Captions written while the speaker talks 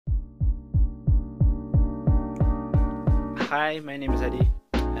Hi, my name is Adi.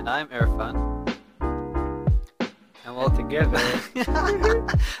 And I'm Irfan. And And together,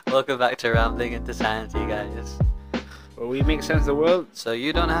 welcome back to Rambling into Sanity, guys. where we make sense of the world So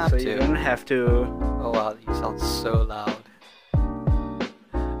you don't have so to. you don't have to. Oh wow, you sound so loud.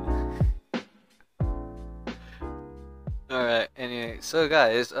 Alright, anyway, so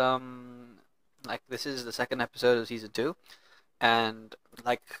guys, like this is the second episode of season 2, and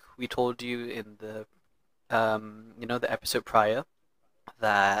like we told you in the the episode prior,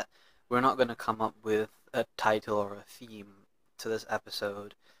 that we're not gonna come up with a title or a theme to this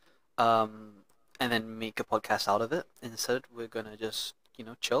episode, um, and then make a podcast out of it. Instead, we're gonna just,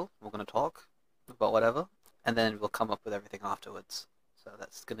 chill. We're gonna talk about whatever, and then we'll come up with everything afterwards. So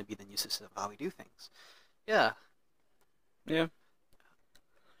that's gonna be the new system of how we do things. Yeah. Yeah,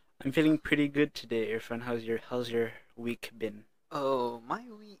 I'm feeling pretty good today, Irfan. How's your week been? Oh, my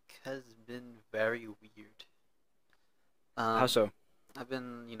week has been very weird. How Um, so? I've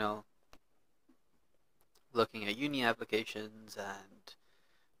been, looking at uni applications and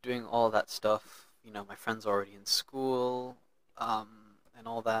doing all that stuff. My friends are already in school, and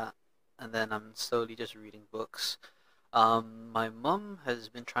all that. And then I'm slowly just reading books. My mum has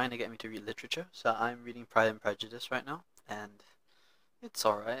been trying to get me to read literature, so I'm reading Pride and Prejudice right now, and it's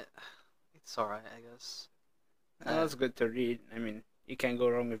alright. It's alright, I guess. Well, Uh, it's good to read. I mean, you can't go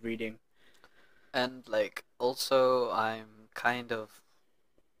wrong with reading. and like also I'm kind of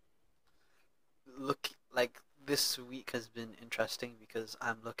this week has been interesting because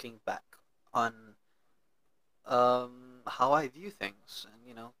I'm looking back on how I view things, and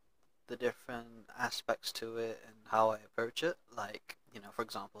the different aspects to it and how I approach it. Like, for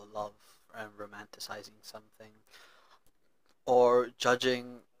example, love and romanticizing something, or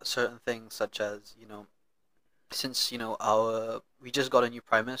judging certain things, such as, since our we just got a new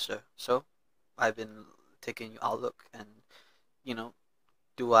prime minister, so I've been taking a new outlook, and you know,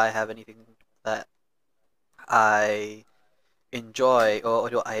 do I have anything that I enjoy, or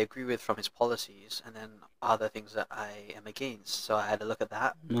do I agree with from his policies, and then other things that I am against. So I had a look at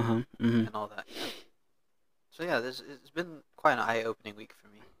that Uh-huh. Mm-hmm. and all that. Yeah. So yeah, it's been quite an eye-opening week for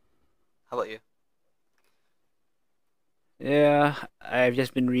me. How about you? Yeah, I've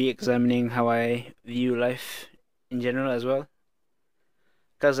just been re-examining how I view life in general as well.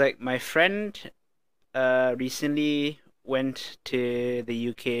 Cause like my friend, recently went to the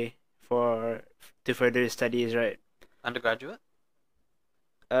UK for to further his studies, right? Undergraduate?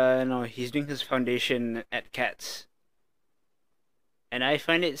 No, he's doing his foundation at CATS. And I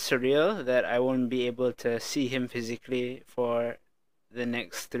find it surreal that I won't be able to see him physically for the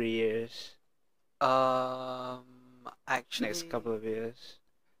next 3 years, next Actually, couple of years.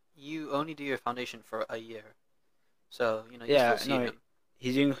 you only do your foundation for a year, so you still Yeah, see no, him.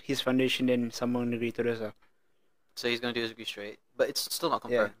 he's doing his foundation in Sambong Negeri Teresa. So he's gonna do his degree straight, but it's still not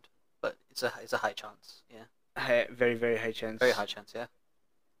Yeah, confirmed. But it's a high chance. Yeah, very, very high very chance. high chance. Yeah.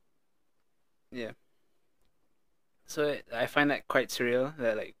 Yeah. So I find that quite surreal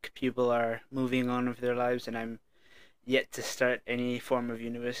that like people are moving on with their lives and I'm yet to start any form of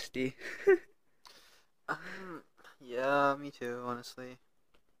university. Um. Yeah, me too. Honestly,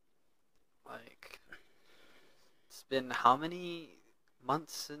 like it's been how many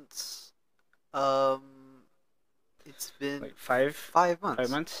months since um it's been Like five, 5 months. 5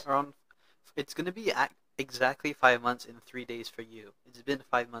 months. Around. It's gonna be exactly 5 months in 3 days for you. It's been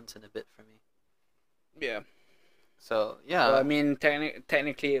 5 months and a bit for me. Yeah. So Well, I yeah. mean,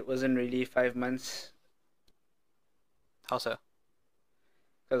 technically, it wasn't really 5 months How so?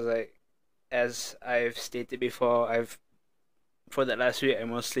 because, like, as I've stated before, I've for that last week I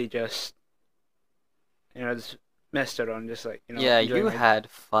mostly just just messed around, just like Yeah, enjoying you my. had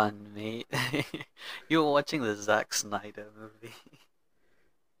fun, mate. You were watching the Zack Snyder movie.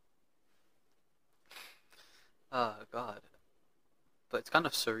 Oh God. But it's kind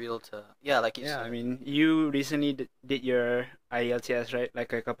of surreal to, yeah, like you Yeah, I said. mean, you recently did your IELTS, right?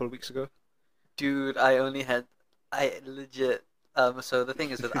 Like a couple of weeks ago. Dude, I legit, so the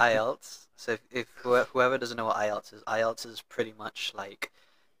thing is with IELTS, so if whoever doesn't know what IELTS is pretty much like,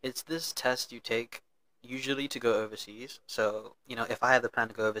 it's this test you take usually to go overseas. So, if I have the plan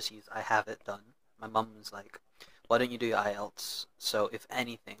to go overseas, I have it done. My mum's like, why don't you do your IELTS? So if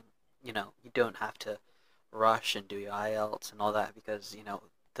anything, you don't have to rush and do your IELTS and all that, because,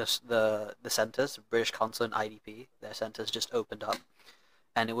 the centers, British Council and IDP, their centers just opened up,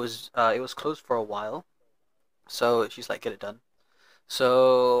 and it was closed for a while. So she's like, get it done.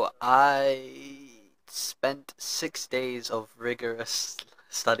 So I spent 6 days of rigorous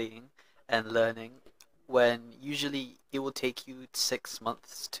studying and learning when usually it will take you 6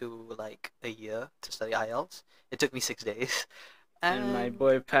 months to like a year to study IELTS. It took me 6 days, And my and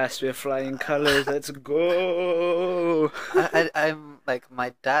boy passed with flying colors. Let's go. I'm like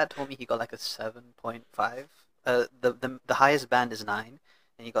my dad told me he got like a 7.5. The highest band is 9,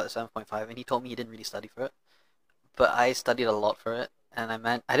 and he got a 7.5, and he told me he didn't really study for it, but I studied a lot for it, and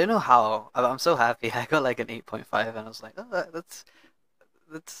I don't know how. I'm so happy I got like an 8.5, and I was like, oh,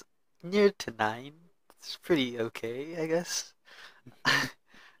 that's near to 9. It's pretty okay, I guess.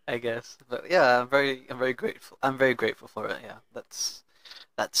 I guess, but yeah, I'm very grateful. I'm very grateful for it. Yeah, that's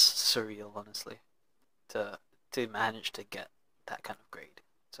surreal, honestly, to to manage to get that kind of grade.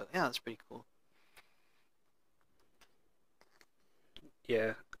 So yeah, that's pretty cool.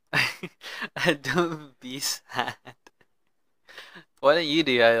 Yeah, Don't be sad. Why don't you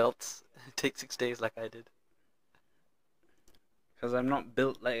do IELTS? Take 6 days like I did. because I'm not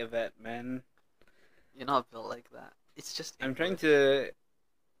built like that, man. You're not built like that. It's just I'm trying English. to.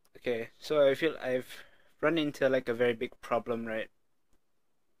 Okay, so I feel I've run into like a very big problem, right?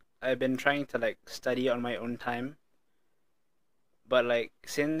 I've been trying to like study on my own time, but like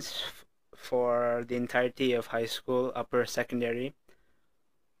since for the entirety of high school, upper secondary,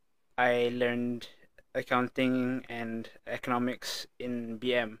 I learned accounting and economics in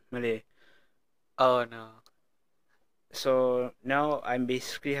BM Malay. Oh no. So now I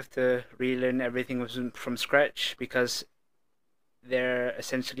basically have to relearn everything from scratch because they're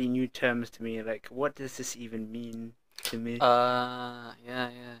essentially new terms to me. Like, what does this even mean to me? Yeah.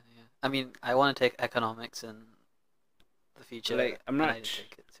 I mean, I want to take economics in the future, Like, I'm and I did not,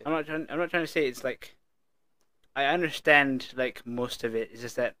 take it too. I'm not trying to say it's like I understand like most of it. It's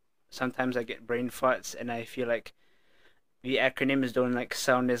just that sometimes I get brain farts and I feel like the acronyms don't like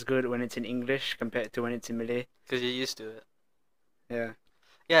sound as good when it's in English compared to when it's in Malay. Because you're used to it. Yeah.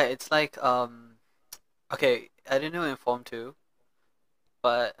 Yeah, it's like okay, I didn't know in Form 2,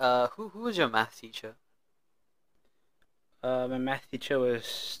 but who was your math teacher? My math teacher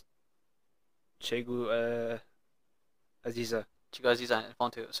was Chegu Aziza. Cikgu Aziza in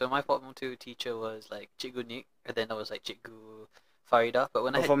Form 2. So my Form 2 teacher was like Cikgu Nick, and then there was like Cikgu Farida. But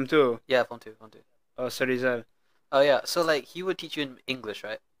when I Oh, had Form 2. yeah, Form 2, Form 2. Oh, Sarizal. Oh yeah, so like he would teach you in English,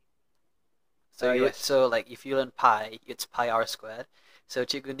 right? So you would, Yes. so like if you learn pi, it's pi r squared. So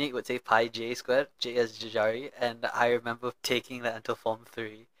Cikgu Nick would say pi j squared, j as Jajari, and I remember taking that until Form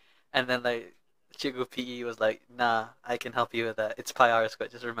 3, and then like Cikgu PE was like, nah, I can help you with that. It's pi r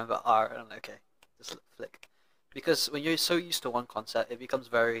squared. Just remember r. And I'm like, okay, just flick. Because when you're so used to one concept, it becomes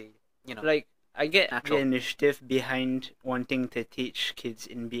very, Like, I get the natural. initiative behind wanting to teach kids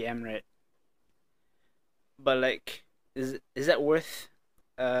in BM, right? But like, is that worth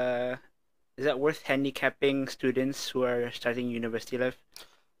uh is that worth handicapping students who are starting university life?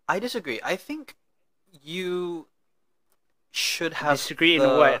 I disagree. I think you should have Disagree in the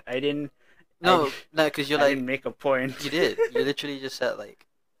what? I no, because you're I didn't like make a point. you did. You literally just said like,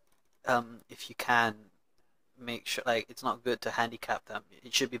 if you can make sure like it's not good to handicap them.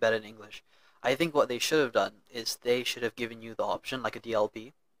 It should be better in English. I think what they should have done is they should have given you the option like a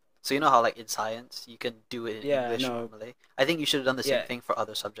DLB. So you know how like in science you can do it in Yeah, English no. normally. I think you should have done the same Yeah, thing for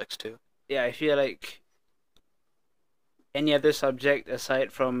other subjects too. yeah, I feel like any other subject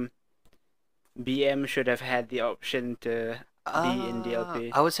aside from BM should have had the option to be in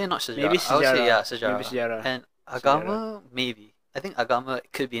DLP. I would say not Maybe sejarah. I would say yeah, sejarah. Maybe sejarah. sejarah. And Sejarah. agama maybe. I think agama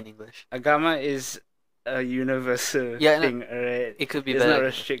could be in English. Agama is a universal Yeah, no, thing, alright? it could be It's better not in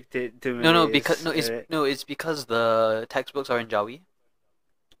English. restricted to No, because Malays, alright? it's because the textbooks are in Jawi.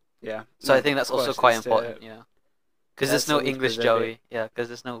 Yeah. So I No, think of that's also course, quite it's important. Yeah. Because there's that's no always English preserve it. Jawi. Yeah, because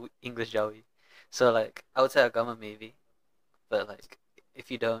there's no English Jawi. So like, I would say agama maybe, but like,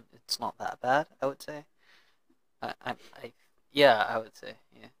 if you don't, it's not that bad. I would say. I yeah, I would say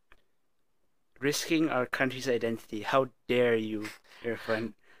yeah. Risking our country's identity. How dare you,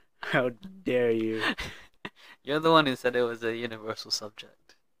 Irfan? How dare you? You're the one who said it was a universal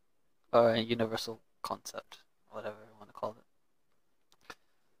subject or a universal concept, whatever you want to call it.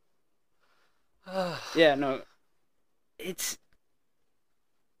 Yeah, no. It's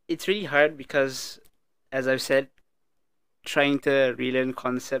it's really hard because, as I've said, trying to relearn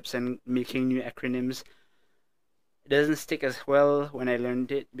concepts and making new acronyms doesn't stick as well when I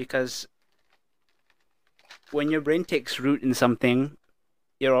learned it because when your brain takes root in something,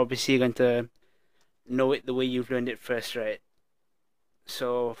 you're obviously going to know it the way you've learned it first, right?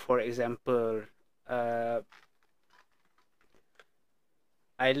 So, for example, uh,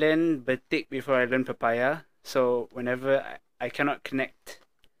 I learned batik before I learned papaya. So, whenever I cannot connect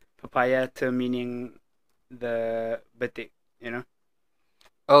papaya to meaning the batik, you know?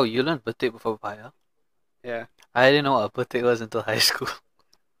 Oh, you learned batik before papaya? Yeah, I didn't know what a putik was until high school.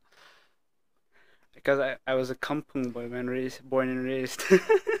 because I was a kampung boy, man, born and raised.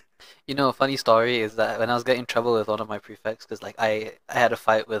 You know, a funny story is that when I was getting in trouble with one of my prefects, because like I had a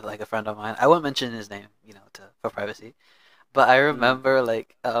fight with like a friend of mine. I won't mention his name, you know, for privacy. But I Mm. remember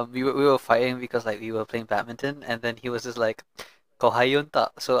like we were fighting because like we were playing badminton, and then he was just like, "Kau hayun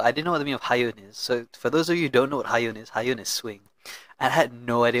tak?" So I didn't know what the meaning of hayun is. So for those of you who don't know what hayun is swing. And I had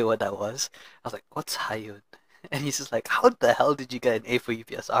no idea what that was. I was like, "What's hayun?" And he's just like, "How the hell did you get an A for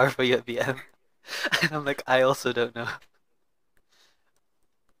UPS, R for your BM?" And I'm like, "I also don't know."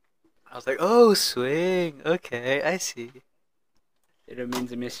 I was like, "Oh, swing. Okay, I see." It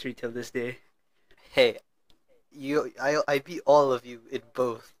remains a mystery till this day. Hey, I beat all of you in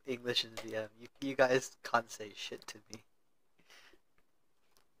both English and VM. You guys can't say shit to me.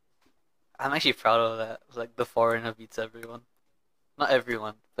 I'm actually proud of that. Like the foreigner beats everyone. Not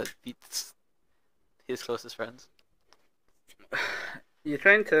everyone, but beats his closest friends. You're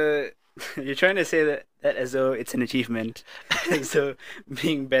trying to you're trying to say that as though it's an achievement, as though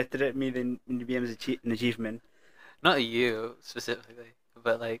being better at me than BM is an achievement. Not you specifically,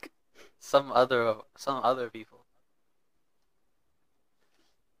 but like some other people.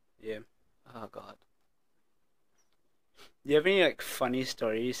 Yeah. Oh god. Do you have any like funny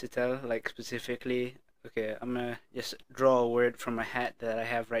stories to tell? Like specifically, okay, I'm gonna just draw a word from a hat that I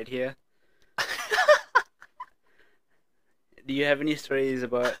have right here. Do you have any stories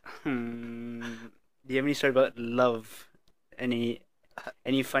about Do you have any story about love? Any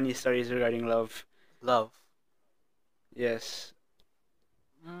any funny stories regarding love? Love. Yes.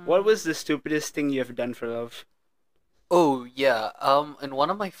 What Mm. was the stupidest thing you have done for love? Oh yeah. In one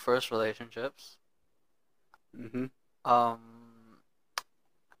of my first relationships, Mm-hmm. um,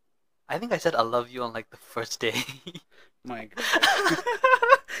 I think I said I love you on like the first day. My God.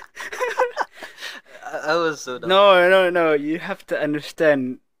 I was so dumb. No, no, no. You have to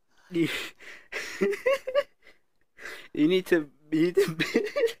understand. You, you need to. You need to.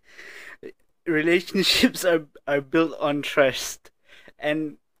 Relationships are built on trust,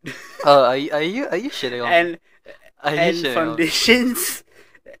 and Oh, are you shitting on me? and Are you and shitting on me? foundations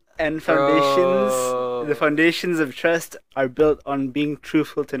and foundations. The Bro, foundations of trust are built on being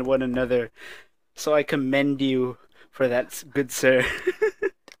truthful to one another. So I commend you for that, good sir.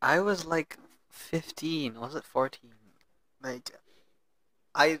 I was like 15. Was it 14? Like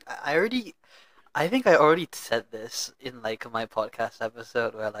I think I already said this in like my podcast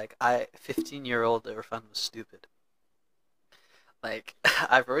episode where like 15-year-old Irfan was stupid. Like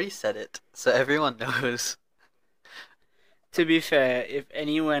I've already said it, so everyone knows. To be fair, if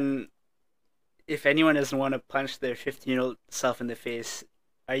anyone doesn't want to punch their 15-year-old self in the face,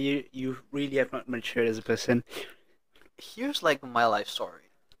 are you really have not matured as a person? Here's like my life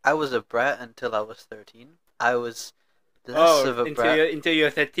story. I was a brat until I was 13. I was less Oh, of a brat. until you're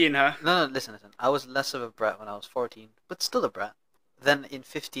 13, huh? No, no, listen. I was less of a brat when I was 14, but still a brat. Then in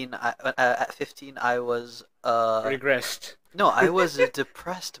 15, at 15, I was Regressed. no, I was a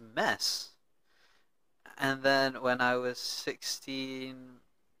depressed mess. And then when I was 16,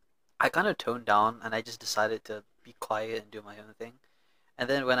 I kind of toned down and I just decided to be quiet and do my own thing. And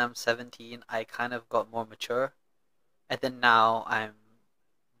then when I'm 17, I kind of got more mature. And then now I'm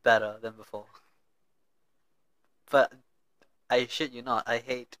better than before. But I shit you not, I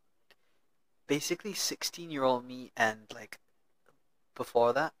hate basically 16-year-old me and like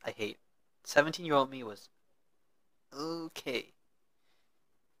before that, I hate. 17-year-old me was okay.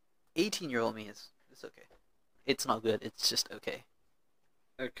 18-year-old me is okay. It's not good, it's just okay.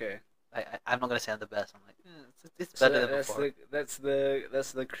 Okay. I'm not gonna say I'm the best. I'm like, it's So better than that's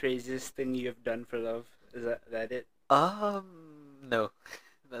before. the craziest thing you have done for love. Is that it? No,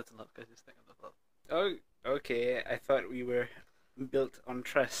 that's not the craziest thing in the world. Oh, okay. I thought we were built on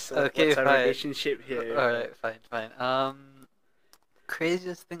trust. So Okay, what's our fine. relationship here? Alright, fine, fine.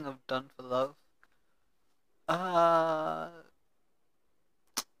 Craziest thing I've done for love? Uh,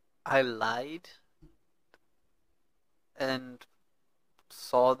 I lied and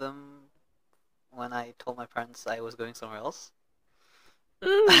saw them when I told my parents I was going somewhere else.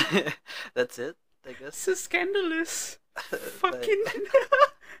 Ooh, That's it, I guess. so scandalous. Like, Fucking.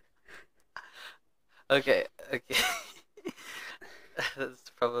 okay, okay. That's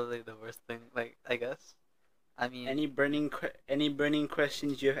probably the worst thing. Like, I guess. I mean, Any burning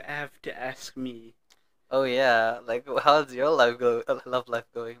questions you have to ask me? oh yeah. Like, how's your love life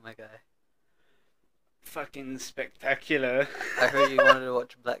going, my guy? Fucking spectacular. I heard you wanted to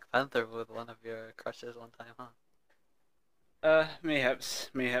watch Black Panther with one of your crushes one time, huh? Mayhaps,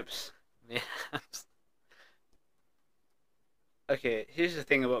 mayhaps. Yeah. Okay, here's the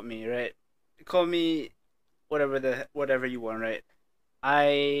thing about me, right? Call me whatever you want, right?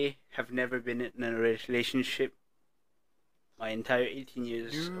 I have never been in a relationship my entire 18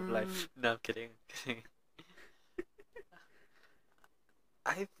 years of life. No, I'm kidding. Kidding.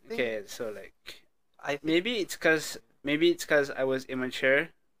 I think Okay, so like I think maybe it's cause I was immature,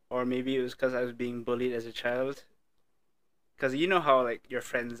 or maybe it was cause I was being bullied as a child. Cause you know how like your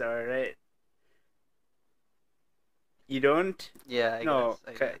friends are, right? You don't? yeah, I No, guess.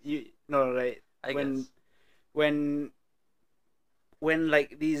 I guess. you no, right? I When guess. when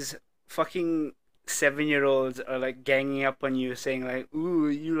like these fucking 7-year-olds are like ganging up on you, saying like, "Ooh,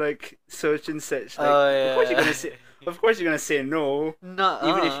 you like such and such." Like, Oh of course you're gonna yeah. say, of course you're gonna say no,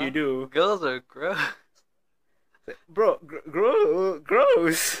 even if you Nuh-uh. do. Girls are gross. Bro,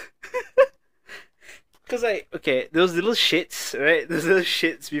 gross. Cause like, okay, those little shits, right? Those little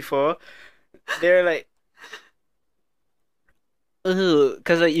shits before, they're like, ooh,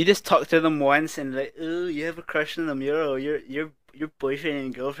 cause like you just talk to them once and like, ooh, you have a crush on them, your boyfriend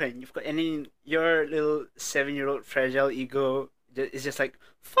and girlfriend. You've got, and then your little 7-year-old fragile ego is just like,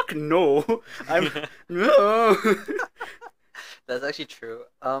 fuck no, I'm no. That's actually true.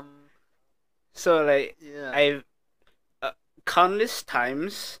 So like, Yeah. I've countless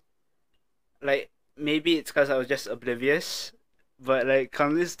times, like maybe it's because I was just oblivious, but like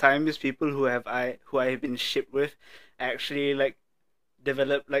countless times people who I have been shipped with actually like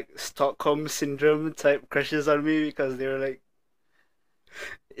develop like Stockholm syndrome type crushes on me because they were like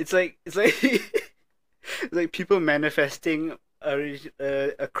it's like it's like people manifesting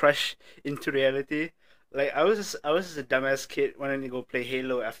a crush into reality. Like I was just a dumbass kid wanting to go play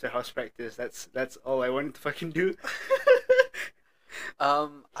Halo after house practice. That's all I wanted to fucking do.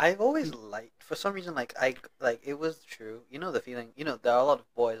 I've always liked, for some reason, like it was true. You know the feeling. You know there are a lot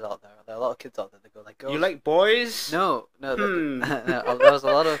of boys out there. There are a lot of kids out there that go like You girls. like boys? No, no, Hmm. no. There was a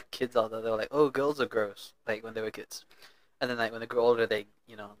lot of kids out there. They were like, "Oh, girls are gross." Like when they were kids, and then like when they grow older, they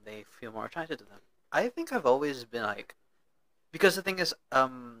feel more attracted to them. I think I've always been like, because the thing is,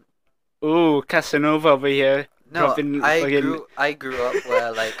 Ooh, Casanova over here no, dropping fucking I grew up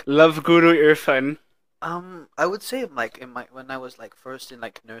where like, love guru Irfan. I would say like in my when I was like first in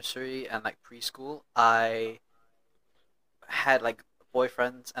like nursery and like preschool, I had like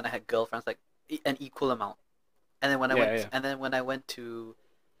boyfriends and I had girlfriends like an equal amount. Yeah, yeah. And then when I went to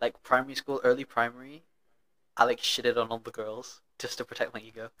like primary school, early primary, I like shitted on all the girls just to protect my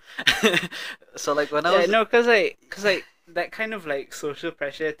ego. So like when I Yeah, was no, cause like that kind of like social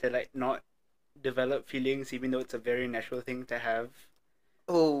pressure to like not develop feelings, even though it's a very natural thing to have,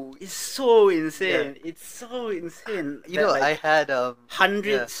 oh is so yeah, insane. It's so insane you that know I like had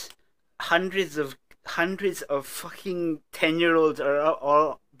yeah. hundreds, hundreds of hundreds of fucking 10-year-olds are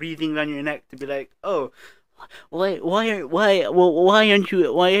all breathing on your neck to be like, oh, why aren't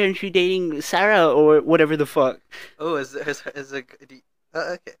you dating Sarah or whatever the fuck? Oh, is a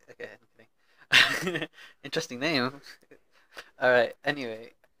okay, okay, I'm kidding. Interesting name. All right.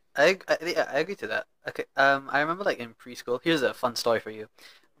 Anyway, yeah, I agree to that. Okay. I remember like in preschool. Here's a fun story for you.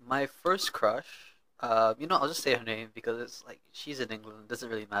 My first crush. I'll just say her name because it's like she's in England. It doesn't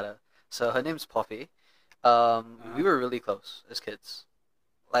really matter. So her name's Poppy. We Uh-huh. were really close as kids.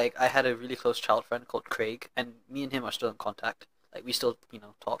 Like I had a really close child friend called Craig, and me and him are still in contact. Like we still,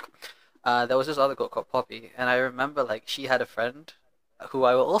 talk. There was this other girl called Poppy, and I remember like she had a friend, who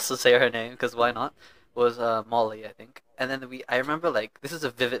I will also say her name because why not? Was Molly, I think. And then I remember like this is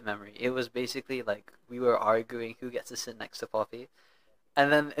a vivid memory. It was basically like we were arguing who gets to sit next to Poppy,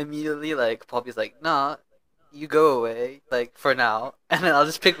 and then immediately like Poppy's like, nah, you go away, like for now, and then I'll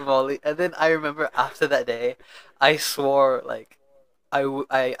just pick Molly. And then I remember after that day, I swore like I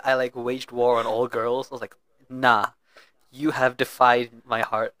like waged war on all girls. I was like, nah, you have defied my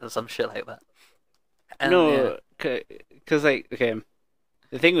heart or some shit like that. And yeah. No, cause like okay,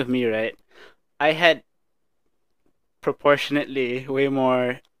 the thing with me, right? I had proportionately way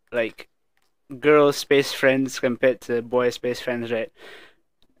more like girl space friends compared to boy space friends, right?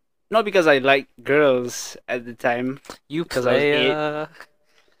 Not because I liked girls at the time, You because I was eight. player.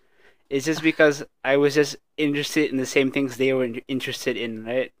 It's just because I was just interested in the same things they were interested in,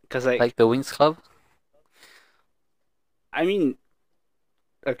 right? Because like, Like the Wings Club? I mean,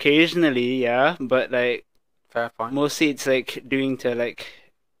 occasionally, yeah, but like Fair point. mostly it's like doing to like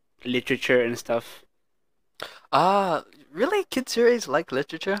literature and stuff. Ah, really? Kids your age like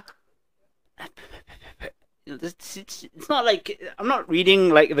literature? It's not like I'm not reading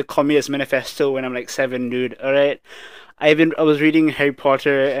like the Communist Manifesto when I'm like seven, dude. All right, I was reading Harry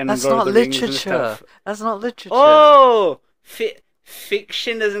Potter and That's Lord of not the Rings and literature. stuff. That's not literature. Oh,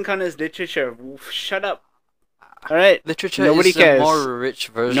 fiction doesn't count as literature. Shut up. All right, Literature nobody is a cares. more rich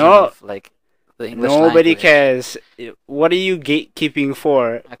version No, of like the English Nobody language. cares. What are you gatekeeping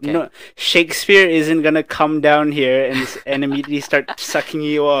for? Okay. No, Shakespeare isn't gonna come down here and immediately start sucking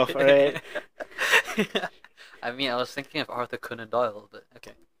you off. All right. I mean, I was thinking of Arthur Conan Doyle, but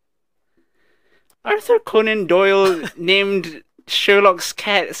okay. Arthur Conan Doyle named Sherlock's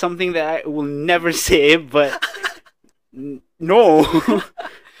cat something that I will never say, but no.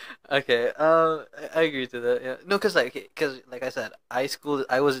 Okay, I agree to that. Yeah, no, cause like I said,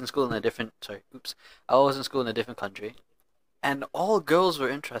 I was in school in a different. Sorry, oops. I was in school in a different country, and all girls were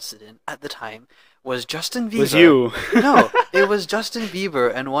interested in at the time was Justin Was Bieber. you? No, it was Justin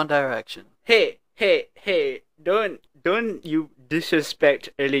Bieber and One Direction. Hey! Don't you disrespect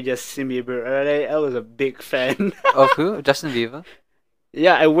early Justin Bieber? Alright, I was a big fan. Of who? Justin Bieber.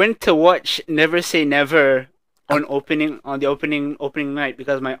 Yeah, I went to watch Never Say Never Okay, on the opening night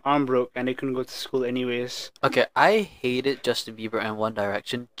because my arm broke and I couldn't go to school anyways. okay, I hated Justin Bieber and One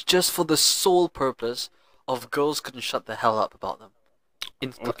Direction just for the sole purpose of girls couldn't shut the hell up about them.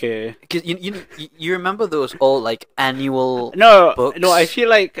 In, Okay. cause you remember those old like annual No, books? I feel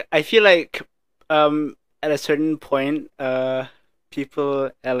like at a certain point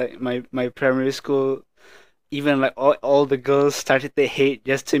people at like my primary school, even like all the girls started to hate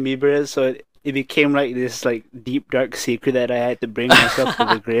Justin Bieber, so it became like this like deep dark secret that I had to bring myself to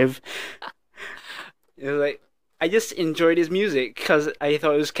the grave. It was like I just enjoyed his music because I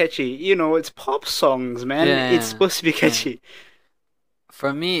thought it was catchy. You know, it's pop songs, man. It's Yeah, supposed to be yeah. catchy.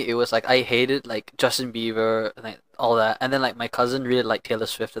 For me, it was like I hated like Justin Bieber and like all that, and then like my cousin really liked Taylor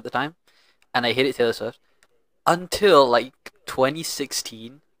Swift at the time, and I hated Taylor Swift until like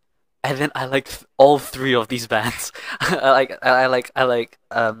 2016, and then I liked all three of these bands. I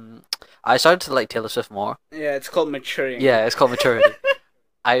started to like Taylor Swift more. Yeah, it's called maturing. Yeah, it's called maturity.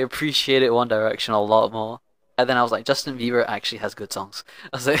 I appreciated One Direction a lot more, and then I was like, Justin Bieber actually has good songs.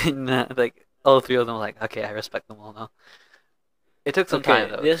 I was like, nah, like all three of them, like okay, I respect them all now. It took some time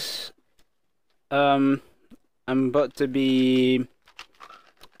Okay, though. this um I'm about to be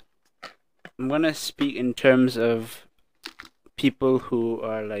I'm gonna speak in terms of people who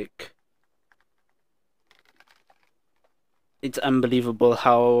are like it's unbelievable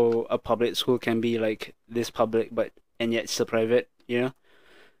how a public school can be like this public but and yet still private, you know?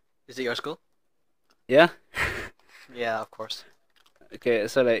 Is it your school? Yeah? Yeah, of course. Okay,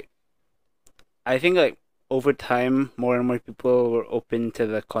 so like I think like over time more and more people were open to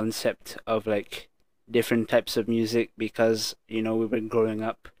the concept of like different types of music because, you know, we were growing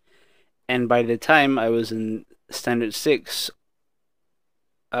up. And by the time I was in standard six,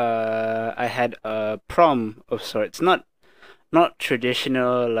 I had a prom of sorts. Not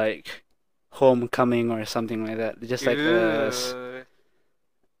traditional like homecoming or something like that. Ooh.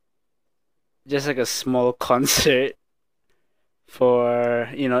 Just like a small concert for,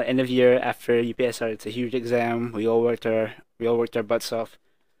 you know, end of year after UPSR. It's a huge exam. We all worked our butts off.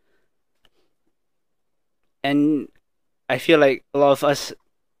 And I feel like a lot of us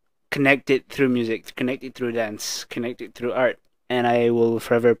connected through music, connected through dance, connected through art. And I will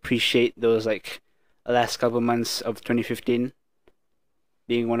forever appreciate those like last couple months of 2015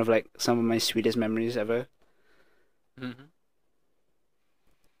 being one of like some of my sweetest memories ever. Mm-hmm.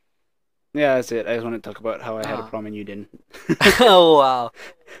 Yeah, that's it. I just want to talk about how I had a Oh. prom and you didn't. Oh wow.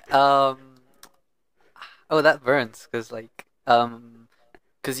 Um. Oh, that burns because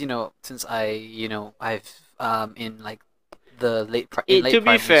since I've in like the in late To be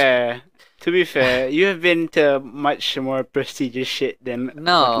primary school. fair, you have been to much more prestigious shit than fucking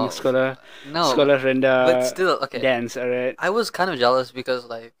No, no, Scholar but Renda still okay. dance, alright? I was kind of jealous because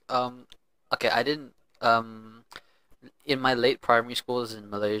okay, I didn't in my late primary schools in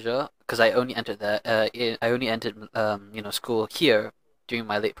Malaysia because I only entered I only entered school here during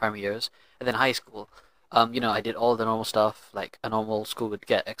my late primary years, and then high school. I did all the normal stuff like a normal school would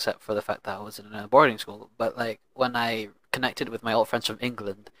get, except for the fact that I was in a boarding school. But like when I connected with my old friends from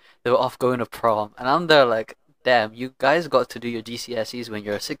England, they were off going to prom, and I'm there like, damn, you guys got to do your GCSEs when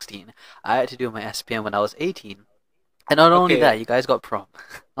you're 16. I had to do my SPM when I was 18. And not only Okay, that, you guys got prom.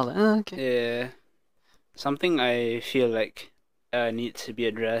 I was like, oh, okay. yeah. Something I feel like needs to be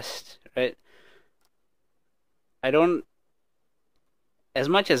addressed, right? I don't, as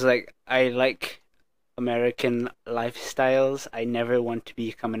much as like I like American lifestyles, I never want to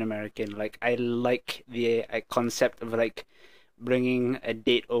become an American. Like I like the concept of like bringing a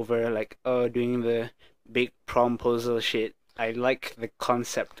date over, like oh, doing the big promposal shit. I like the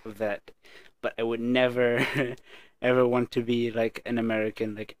concept of that, but I would never ever want to be like an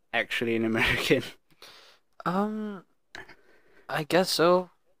American, like actually an American. Um, I guess so.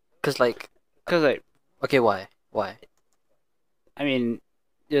 Cause like, Cause like okay, why? Why? I mean,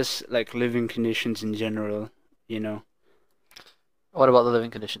 just like living conditions in general, you know. What about the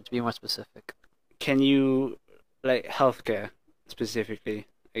living conditions? Be more specific. Can you like healthcare specifically,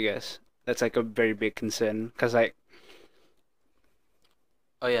 I guess. That's like a very big concern because like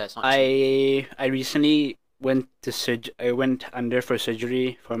Oh yeah, it's not cheap. I recently I went under for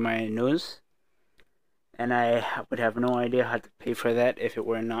surgery for my nose, and I would have no idea how to pay for that if it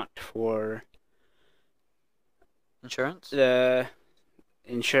were not for Insurance? the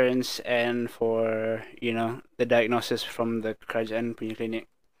insurance and for, the diagnosis from the Kerajaan Punya Clinic.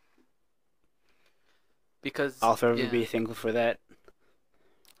 Because I'll forever yeah, be thankful for that.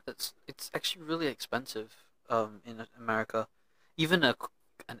 it's actually really expensive in America. Even an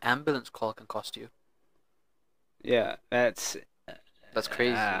ambulance call can cost you. Yeah, That's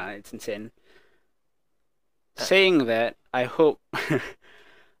crazy. it's insane. Uh, Saying that, I hope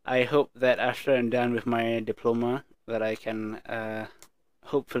I hope that after I'm done with my diploma, that I can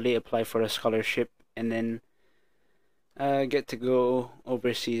hopefully apply for a scholarship and then get to go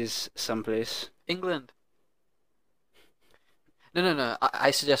overseas someplace. England. No, no, no.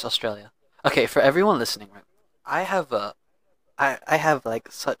 I suggest Australia. Okay, for everyone listening, right? I have I have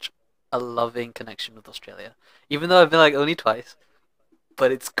like such a loving connection with Australia. Even though I've been like only twice,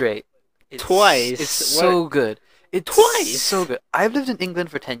 but it's great. It's Twice? What? so good. It's so Twice? good. I've lived in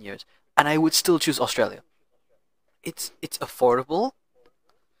England for 10 years and I would still choose Australia. It's affordable.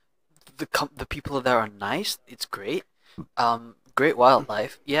 The people there are nice. It's great. Great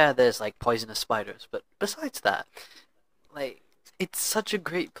wildlife. Yeah, there's like poisonous spiders, but besides that, like it's such a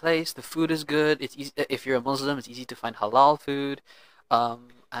great place. The food is good. It's easy, if you're a Muslim, it's easy to find halal food.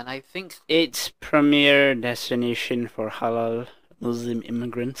 And I think It's premier destination for halal Muslim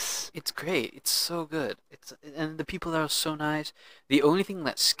immigrants. it's great. It's so good. And the people there are so nice. The only thing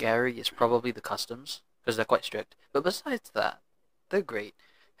that's scary is probably the customs because they're quite strict. But besides that, they're great.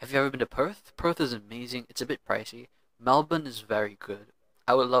 Have you ever been to Perth? Perth is amazing. It's a bit pricey. Melbourne is very good.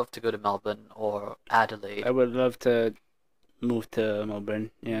 I would love to go to Melbourne or Adelaide. I would love to move to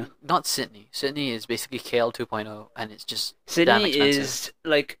Melbourne. Yeah. Not Sydney. Sydney is basically KL 2.0 and it's just damn Sydney expensive. is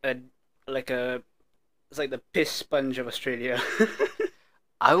like a it's like the piss sponge of Australia.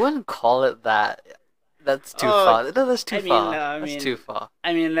 I wouldn't call it that. That's too Oh, far. No, that's too I mean, far. I That's mean, too far.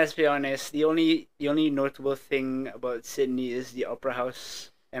 I mean, let's be honest. The only notable thing about Sydney is the Opera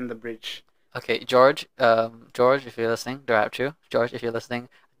House and the bridge. Okay, George, if you're listening, they're out you. George, if you're listening,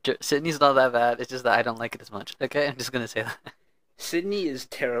 Sydney's not that bad. It's just that I don't like it as much. Okay, I'm just gonna say that. Sydney is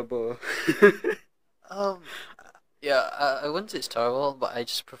terrible. Um, yeah, I wouldn't say it's terrible, but I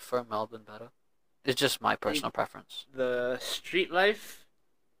just prefer Melbourne better. It's just my It- personal preference. the street life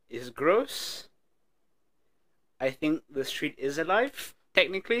is gross. I think the street is alive,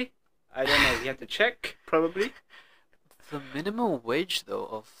 technically. I don't know. You have to check, probably. The minimum wage though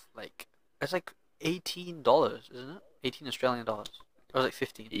of like it's like $18, isn't it? 18 Australian dollars. Or like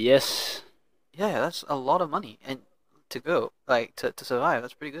 15. Yes. Yeah, that's a lot of money and to go like to survive.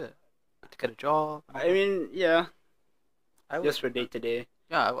 That's pretty good. To get a job. And all I that. mean, yeah, I would. just for day to day.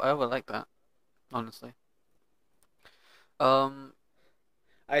 Yeah, I would like that. Honestly. Um,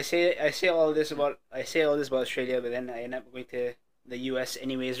 I say all this about Australia, but then I end up going to the US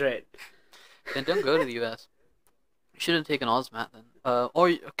anyways, right? then don't go to the US. You should have taken Ozmat then. Or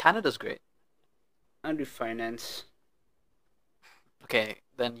Canada's great. I do finance. Okay,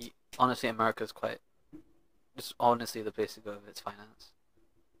 then honestly, America's quite. Just honestly the place to go if it's finance.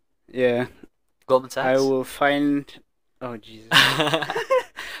 Yeah, Goldman I Sachs. will find. Oh Jesus.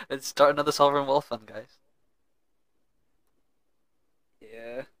 Let's start another sovereign wealth fund, guys.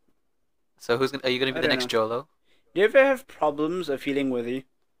 Yeah. So who's gonna? Are you gonna be I the don't next know. Jolo? Do you ever have problems of feeling worthy?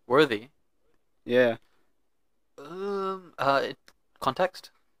 Worthy. Yeah. It,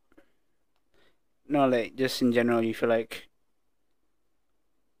 context. No, like just in general, you feel like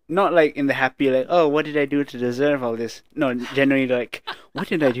not like in the happy like, oh, what did I do to deserve all this? No, generally like, what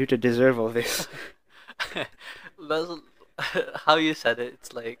did I do to deserve all this? That's how you said it.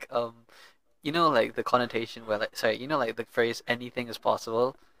 It's like like the connotation where like sorry, like the phrase anything is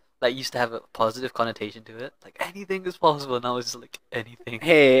possible. Like used to have a positive connotation to it. Like anything is possible. Now it's just like anything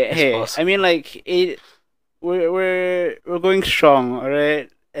Hey, is hey. I possible. mean, like it. We're going strong, all right.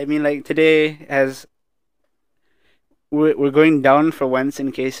 I mean, like today has we're going down for once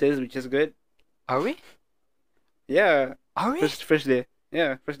in cases, which is good. Are we? Yeah, Are we? first day.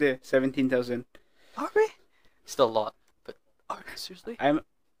 Yeah, first day, 17,000. Are we? Still a lot, but seriously? I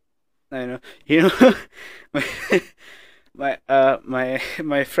know. You know, my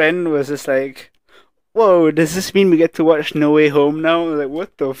my friend was just like, "Whoa, does this mean we get to watch No Way Home now?" I was like,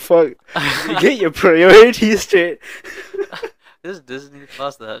 what the fuck? Get your priorities straight. Just Disney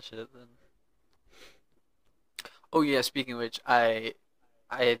Plus that shit then. Oh yeah, speaking of which, I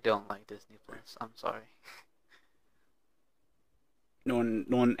don't like Disney Plus. I'm sorry. No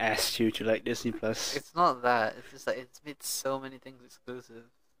one asked you to like Disney Plus. It's not that. It's just that it's made so many things exclusive,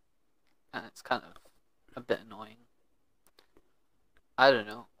 and it's kind of a bit annoying. I don't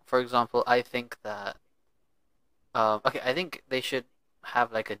know. For example, I think that okay, I think they should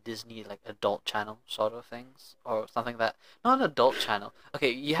have like a Disney like adult channel sort of things or something that not an adult channel. Okay,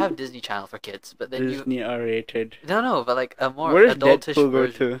 you have Disney Channel for kids, but then you Disney R-rated. no, but like a more Where does adultish Deadpool go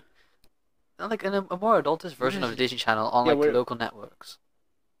version. to? Not like a more adultish version of the Where's- Disney Channel on Yeah, like where- local networks.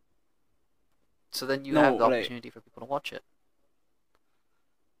 So then you No, have the like- opportunity for people to watch it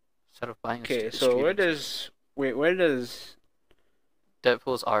instead of buying a Okay, stupid so where streaming does where does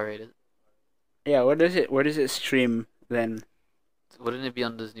Deadpool's R-rated. yeah where does it stream then? Wouldn't it be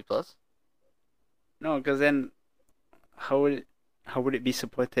on Disney Plus? No, because then how would it be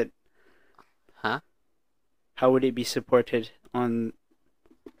supported? Huh? How would it be supported on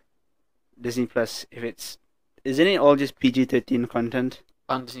Disney Plus if it's isn't it all just PG-13 content?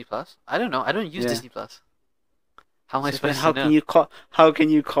 On Disney Plus? I don't know. I don't use Yeah. Disney Plus. How am I So then supposed how to know? can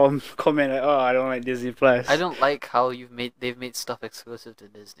you comment like, oh, I don't like Disney Plus? I don't like how they've made stuff exclusive to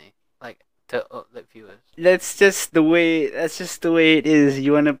Disney, like to like viewers. That's just the way it is.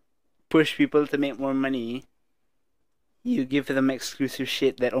 You want to push people to make more money. You give them exclusive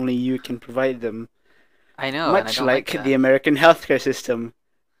shit that only you can provide them. I know, and I Much don't like that. the American healthcare system.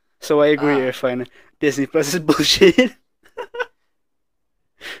 So I agree, Irfan. Disney Plus is bullshit.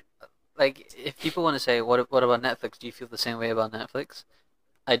 Like, if people want to say, what about Netflix? Do you feel the same way about Netflix?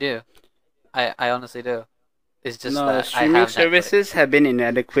 I do. I honestly do. It's just No, that I streaming have Netflix. services have been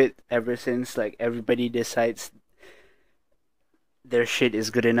inadequate ever since like everybody decides their shit is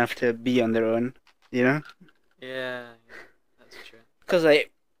good enough to be on their own, you know? Yeah, that's true. Cuz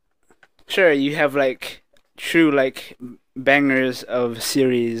like sure you have like true like bangers of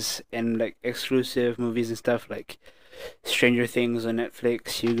series and like exclusive movies and stuff like Stranger Things on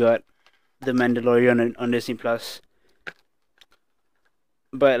Netflix, you got The Mandalorian on Disney Plus.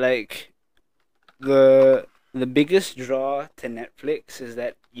 But like the biggest draw to Netflix is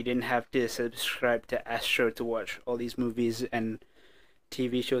that you didn't have to subscribe to Astro to watch all these movies and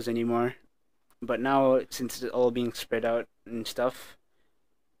TV shows anymore. But now, since it's all being spread out and stuff,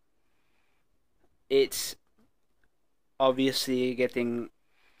 it's obviously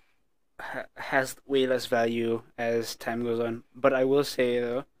has way less value as time goes on. But I will say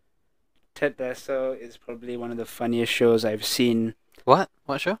though, Ted Lasso is probably one of the funniest shows I've seen. What?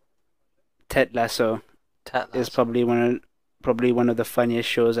 What show? Ted Lasso Ted is Lasso. probably one of the funniest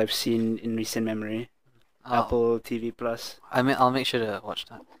shows I've seen in recent memory. Oh, Apple TV Plus. I'll make sure to watch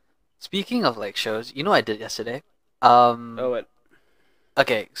that. Speaking of like shows, you know what I did yesterday? Oh, what?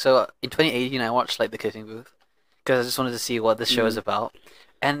 Okay, so in 2018 I watched like The Kissing Booth because I just wanted to see what this show is Mm. about.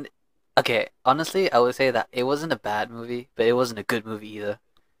 And okay, honestly, I would say that it wasn't a bad movie, but it wasn't a good movie either.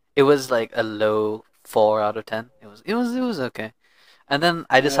 It was like a low 4 out of 10. It was okay. And then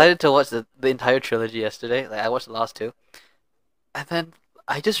I decided to watch the entire trilogy yesterday. Like I watched the last two. And then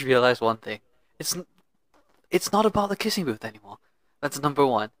I just realized one thing. It's not about The Kissing Booth anymore. That's number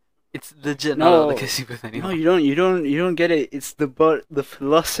one. It's legit not about The No. Kissing Booth No, anymore. you don't get it. It's about the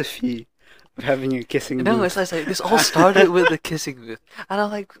philosophy of having a kissing No, booth. it's like this all started with The Kissing Booth. And I'm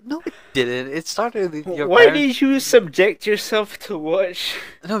like, no, it didn't. It started with your Why parents. did you subject yourself to watch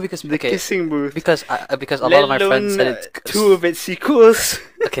No, because the okay, kissing booth? because a Let lot of my friends alone, said it's two of its sequels.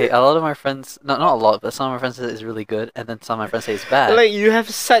 okay. A lot of my friends, not a lot, but some of my friends said it's really good, and then some of my friends say it's bad. Like you have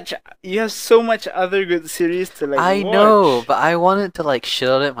so much other good series to like I watch. know, but I wanted to like shit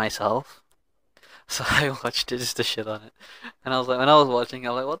on it myself, so I watched it just to shit on it. And I was like, when I was watching,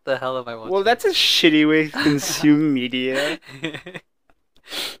 I'm like, what the hell am I watching? Well, that's a shitty way to consume media.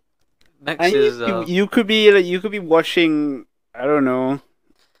 Next And is you could be watching, I don't know.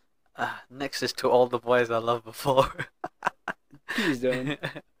 next is To All the Boys I Loved Before. Please don't.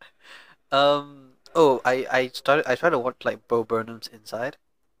 Oh, I tried to watch like Bo Burnham's Inside.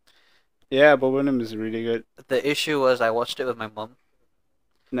 Yeah, Bob Burnham is really good. The issue was I watched it with my mum,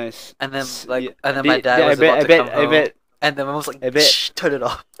 Nice. and then S- like yeah, and then my dad yeah, was about to come I home, bet and then my mom was like, I bet- "Shh, turn it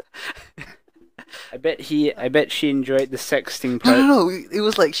off." I bet she enjoyed the sexting No, part. no, no. It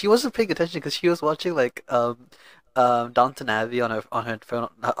was like she wasn't paying attention because she was watching like Downton Abbey on her phone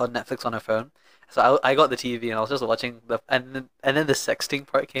on Netflix on her phone. So I got the TV and I was just watching and then the sexting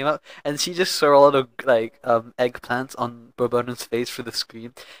part came up and she just saw a lot of like eggplants on Bo Burnham's face through the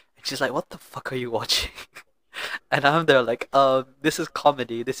screen and she's like, "What the fuck are you watching?" And I'm there like, this is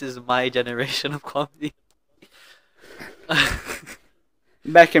comedy. This is my generation of comedy.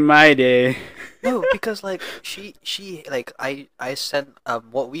 Back in my day, No, because like she like I said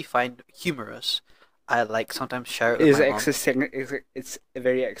what we find humorous, I like sometimes share it with is my mom. it's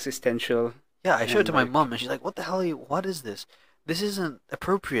very existential Yeah, I showed it and to my like mom, and she's like, "What the hell? Are you, what is this? This isn't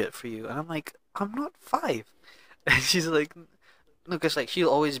appropriate for you." And I'm like, "I'm not 5." And she's like, "No, because like she'll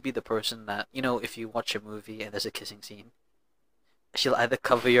always be the person that if you watch a movie and there's a kissing scene, she'll either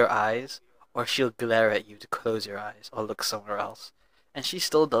cover your eyes or she'll glare at you to close your eyes or look somewhere else, and she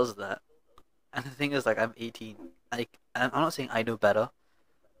still does that. And the thing is, like, I'm 18. Like, I'm not saying I know better,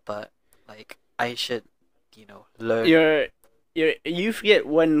 but like I should, learn you're you forget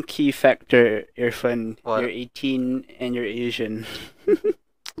one key factor, Irfan. You're what. 18 and you're Asian.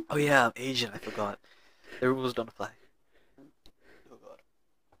 Oh yeah, I'm Asian. I forgot. The rules don't apply. Oh god.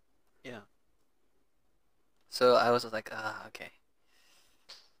 Yeah. So I was like, okay,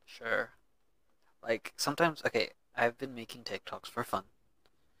 sure. Like sometimes, okay, I've been making TikToks for fun,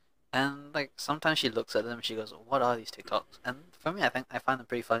 and like sometimes she looks at them and she goes, "What are these TikToks?" And for me, I think I find them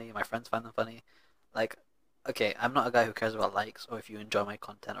pretty funny. My friends find them funny. Like, okay, I'm not a guy who cares about likes or if you enjoy my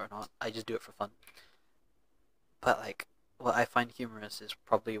content or not. I just do it for fun. But like, what I find humorous is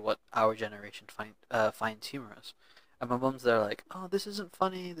probably what our generation finds humorous. And my mom's there like, "Oh, this isn't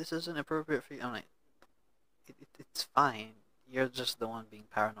funny. This isn't appropriate for you." I'm like, it's fine. You're just the one being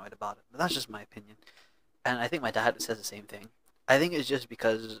paranoid about it. But that's just my opinion. And I think my dad says the same thing. I think it's just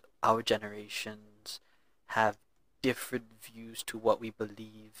because our generations have different views to what we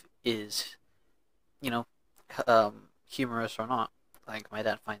believe is, you know, humorous or not. Like my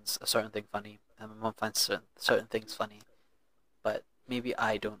dad finds a certain thing funny, and my mom finds certain things funny, but maybe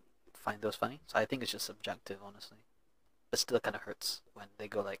I don't find those funny. So I think it's just subjective, honestly. But still, kind of hurts when they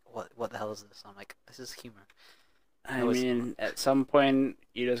go like, "What the hell is this?" I'm like, "This is humor." I No, it's not. mean, at some point,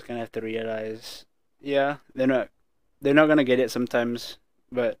 you're just gonna have to realize, yeah, they're not gonna get it sometimes,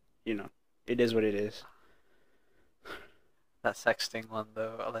 but it is what it is. That sexting one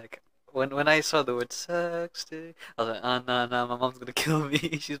though, like when I saw the word sexting, I was like, oh no no, my mom's gonna kill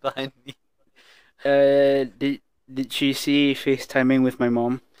me. She's behind me. Did she see FaceTiming with my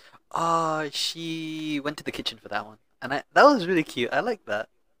mom? Oh, she went to the kitchen for that one, and that was really cute. I like that.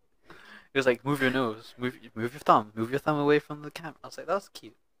 It was like move your nose, move your thumb away from the camera. I was like, that was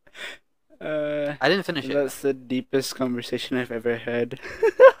cute. Uh, I didn't finish it yet. that's the deepest conversation I've ever had.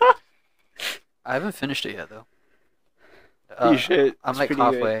 I haven't finished it yet though. You should. I'm It's like pretty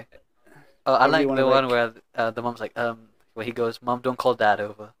good. halfway. Oh, I I really like want to the one like. where the mom's like where he goes, "Mom, don't call Dad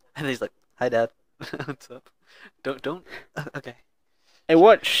over," and he's like, "Hi, Dad, what's up? Don't." Okay. I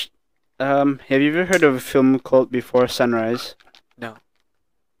watched. Have you ever heard of a film called Before Sunrise? No.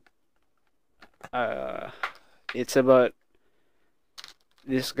 Uh, it's about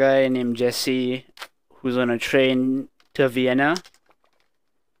this guy named Jesse who's on a train to Vienna,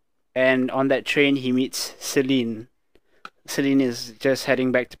 and on that train he meets Celine. Celine is just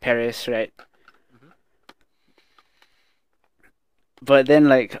heading back to Paris, right? Mhm. But then,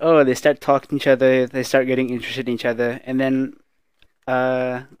 like, oh, they start talking to each other, they start getting interested in each other, and then,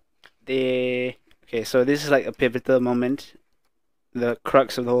 uh, they. Okay, so this is like a pivotal moment. The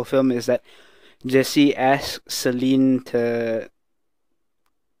crux of the whole film is that Jesse asks Celine to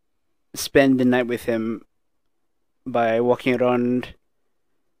spend the night with him by walking around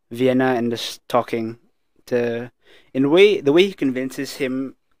Vienna and just talking. To, in a way, the way he convinces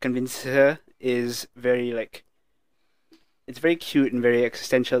her is very like it's very cute and very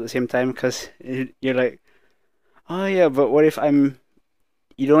existential at the same time because you're like, oh yeah, but what if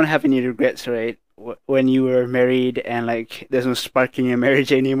you don't have any regrets, right? When you were married and like there's no spark in your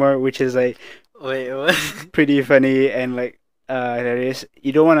marriage anymore, which is like Wait, what? pretty funny and like there is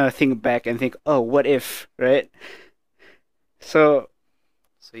you don't want to think back and think, oh, what if, right? So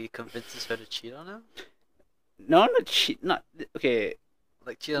So he convinces her to cheat on him? no, not cheat, not okay.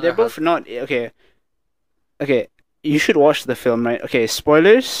 Like cheat on They're her both husband? not okay. Okay, you should watch the film, right? Okay,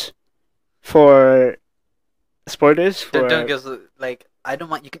 for spoilers Don't for give like I don't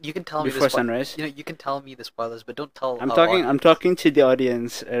mind. You can tell me the Before spoil. Sunrise. You can tell me the spoilers, but don't tell I'm our talking. I'm audience. talking to the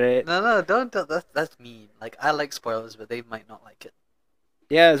audience, right? No, no, don't tell. That's mean. Like I like spoilers, but they might not like it.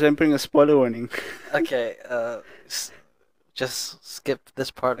 Yeah, so I'm putting a spoiler warning. Okay, just skip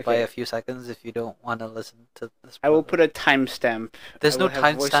this part by a Okay, few seconds if you don't want to listen to the I will spoilers. put a timestamp. I There's no will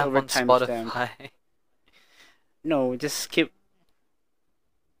have timestamp voiceover on timestamp. Spotify. No, just skip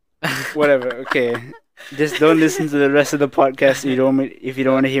whatever. Okay, just don't listen to the rest of the podcast if you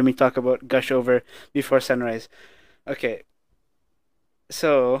don't want to hear me talk about gush over Before Sunrise. Okay,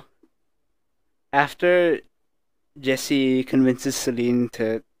 so after Jesse convinces Celine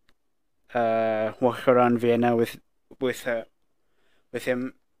to walk around Vienna with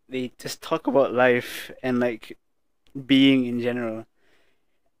him. They just talk about life and like being in general,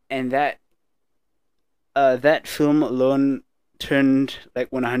 and that film alone turned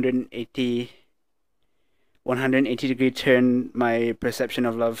like 180 degree turn my perception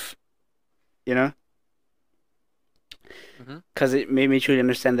of love. You know, Hmm. because it made me truly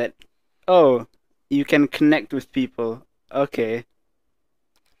understand that, oh, you can connect with people. Okay,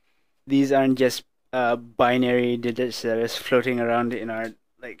 these aren't just binary digits that are just floating around in our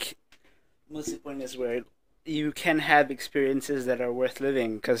like. Most of the point is where you can have experiences that are worth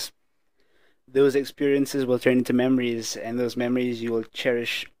living because those experiences will turn into memories, and those memories you will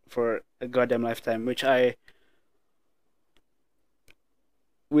cherish for a goddamn lifetime.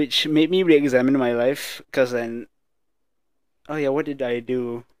 Which made me re-examine my life because then, oh yeah, what did I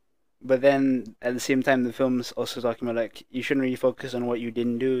do? But then at the same time, the film's also talking about like you shouldn't really focus on what you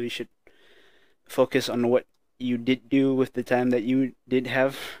didn't do. You should focus on what you did do with the time that you did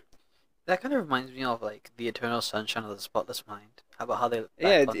have. That kind of reminds me of like the Eternal Sunshine of the Spotless Mind. How about how they look Yeah,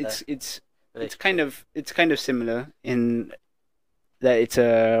 back on their relationship? it's kind of similar in that it's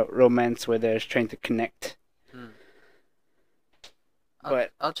a romance where they're trying to connect. Hmm.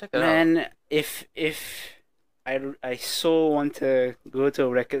 But I'll check it out. man, if I so want to go to a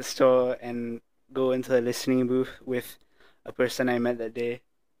record store and go into a listening booth with a person I met that day,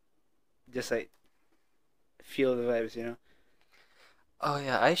 just like feel the vibes, you know? Oh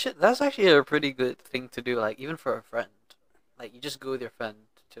yeah, I should. That's actually a pretty good thing to do. Like even for a friend, like you just go with your friend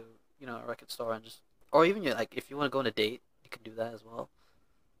to a record store and just, or even you like if you want to go on a date, you can do that as well.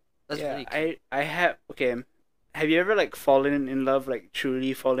 That's Yeah, really cute. I have okay. Have you ever like fallen in love, like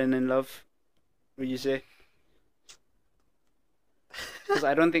truly fallen in love? Would you say? Because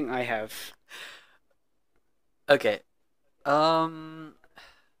I don't think I have. Okay. Um,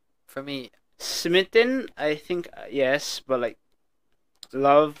 for me, Smitten, I think yes, but like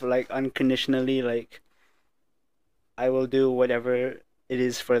love, like unconditionally, like I will do whatever it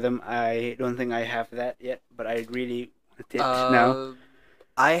is for them. I don't think I have that yet, but I really want it now, uh,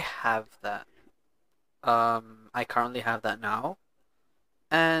 I have that. I currently have that now,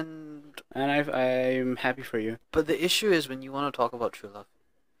 and and I'm happy for you. but the issue is when you want to talk about true love,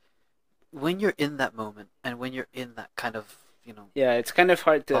 when you're in that moment and when you're in that kind of Yeah, it's kind of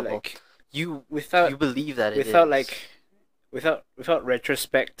hard to bubble, like you without you believe that it without is. like without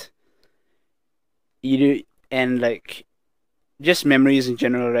retrospect. You do and like just memories in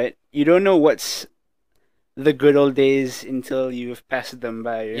general, right? You don't know what's the good old days until you've passed them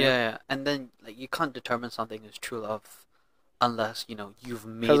by, you know? Yeah, and then like you can't determine something is true love unless you've Cause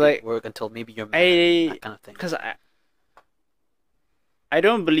made it like work until maybe you're married and I, that kind of thing. cause I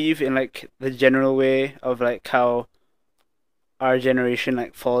don't believe in like the general way of like how our generation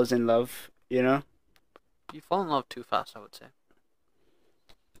like falls in love, you know? You fall in love too fast, I would say.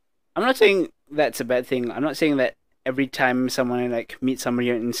 I'm not saying that's a bad thing. I'm not saying that every time someone like meets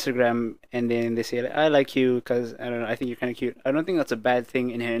somebody on Instagram and then they say like, I like you because I don't know, I think you're kind of cute. I don't think that's a bad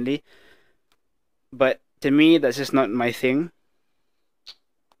thing inherently, but to me that's just not my thing.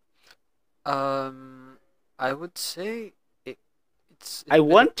 Um, I would say it, it's I a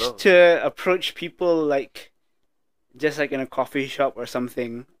bit of want both. to approach people like just like in a coffee shop or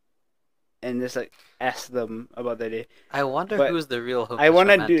something and just like ask them about their day. I wonder But who's the real I hopeless want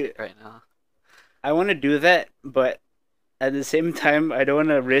to do romantic right now. I want to do that, but at the same time I don't want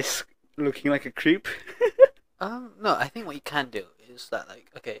to risk looking like a creep. No, I think what you can do is that like,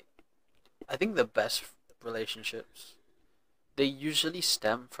 okay, I think the best relationships they usually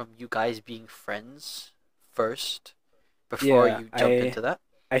stem from you guys being friends first before Yeah, you jump into that.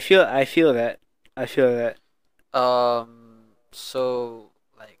 I feel that. I feel that. So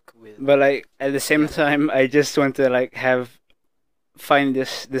like with But like at the same yeah. time I just want to like have find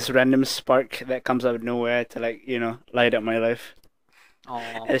this random spark that comes out of nowhere to like, light up my life.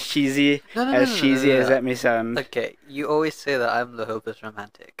 Oh As cheesy no no no as no no cheesy no as no. that may sound. Okay, you always say that I'm the hopeless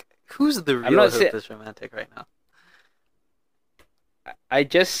romantic. Who's the I'm real not saying hopeless romantic right now? I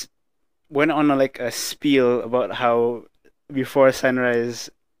just went on like a spiel about how before sunrise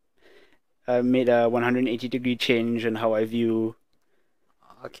made a 180-degree change in how I view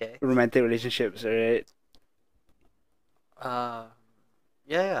Okay. romantic relationships, right? Um.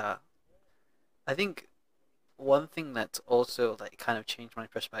 Yeah, yeah. I think one thing that's also like kind of changed my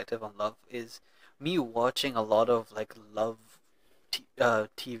perspective on love is me watching a lot of like love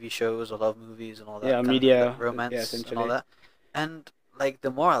TV shows or love movies and all Yeah, that kind of thing, like media, yeah, romance and all essentially. that. And like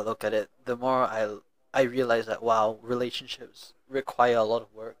the more I look at it, the more I realize that wow, relationships require a lot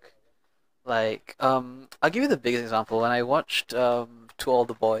of work. Like I'll give you the biggest example. When I watched To All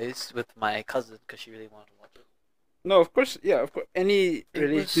the Boys with my cousin because she really wanted to watch it. No, of course, yeah, of course. Any It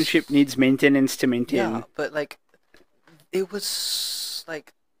relationship was, needs maintenance to yeah, maintain. but like it was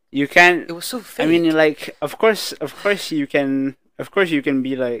like You can't. it was so I mean, fake. like, of course, you can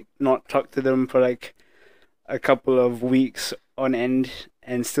be like not talk to them for like a couple of weeks on end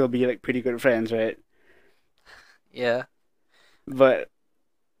and still be like pretty good friends, right? Yeah. But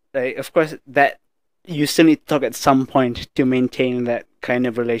like, of course, that you still need to talk at some point to maintain that kind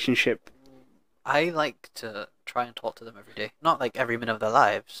of relationship. I like to try and talk to them every day. Not like every minute of their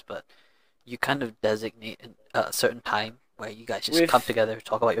lives, but you kind of designate a certain time where you guys just come With together,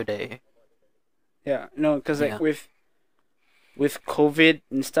 talk about your day. yeah, no, because like Yeah. with COVID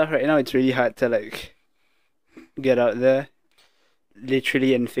and stuff right now, it's really hard to like get out there,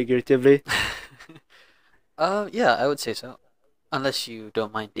 literally and figuratively. Yeah, I would say so. Unless you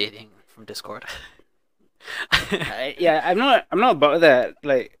don't mind dating from Discord. Yeah, I'm not about that.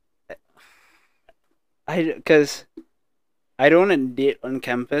 Like, because I don't want to date on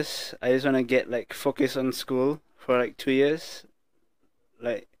campus. I just want to get like focus on school for like 2 years.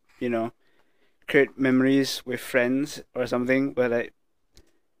 Like, you know, create memories with friends or something. But like,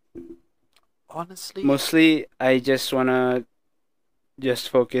 Honestly, mostly I just wanna just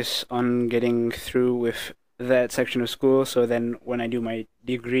focus on getting through with that section of school. So then when I do my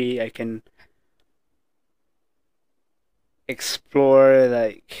degree, I can explore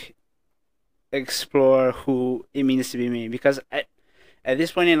like explore who it means to be me. Because at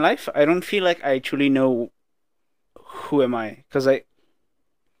this point in life, I don't feel like I truly know who am I. Because like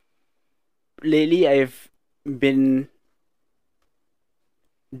lately, I've been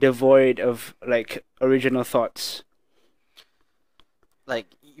devoid of like original thoughts. like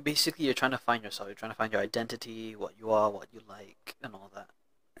basically you're trying to find yourself. You're trying to find your identity, what you are, what you like, and all that.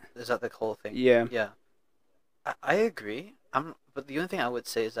 Is that the whole thing? Yeah. Yeah. I agree. But the only thing I would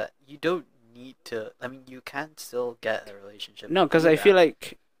say is that you don't need to. I mean, you can still get a relationship No, and because do I feel that,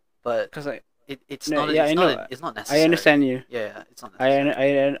 like but because I it's no not. yeah I know It's not I necessary. understand you. Yeah, yeah, it's not necessary.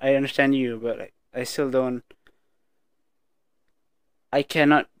 I understand you, but like, I still don't. I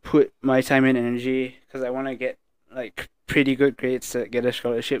cannot put my time and energy because I want to get like pretty good grades to get a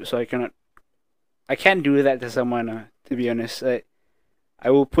scholarship. So I cannot. I can't do that to someone. To be honest, I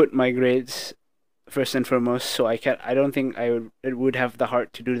will put my grades first and foremost. So I can. I don't think I would have the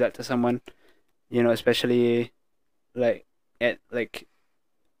heart to do that to someone. You know, especially like at like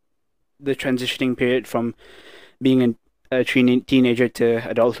the transitioning period from being a teenager to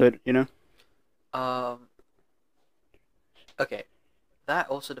adulthood. You know. Um. Okay. That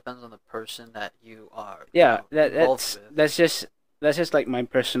also depends on the person that you are, Yeah, involved with. that's just like my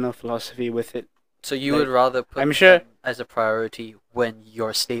personal philosophy with it. So you would Like, rather I'm put sure, them as a priority when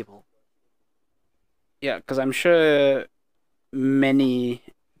you're stable. yeah, because I'm sure many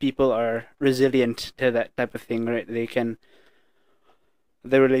people are resilient to that type of thing, right?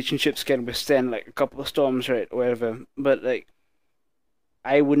 The relationships can withstand like a couple of storms, right, or whatever. But like,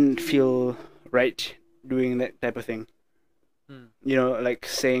 I wouldn't feel right doing that type of thing. Hmm. You know, like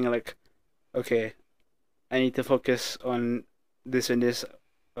saying like, okay, I need to focus on this and this.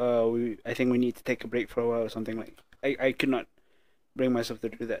 I think we need to take a break for a while or something like. I could not bring myself to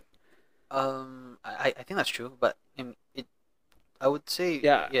do that. I think that's true, but I would say,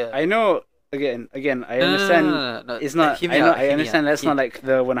 Yeah, yeah. I know. Again, I No, no, no, understand. no, no, no, It's no. not. Hear me I know. out. I Hear me out. understand. That's not like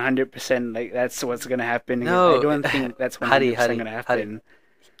the 100%. Like that's what's gonna happen. I No, don't think that's Hari, 100% Hari, gonna Hari, happen.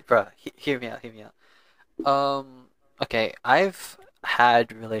 bruh. Hear me out. Hear me out. Okay. I've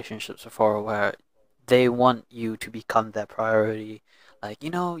had relationships before where they want you to become their priority. Like,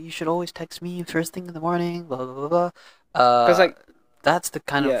 you should always text me first thing in the morning. Blah blah blah blah. Cause Uh, like, that's the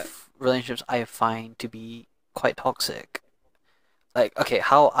kind yeah, of relationships I find to be quite toxic. Like, okay,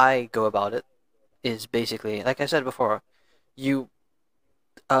 how I go about it is basically, like I said before, you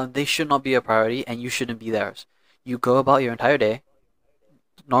they should not be a priority, and you shouldn't be theirs. You go about your entire day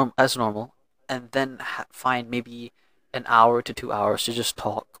as normal, and then find maybe an hour to 2 hours to just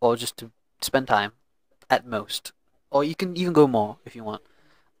talk or just to spend time at most, or you can even go more if you want.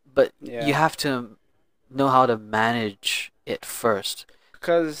 But you yeah. have to know how to manage it first.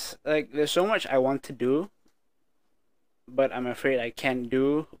 Cause like, there's so much I want to do, but I'm afraid I can't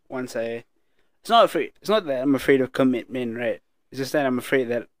do once I. It's not afraid. It's not that I'm afraid of commitment, right? It's just that I'm afraid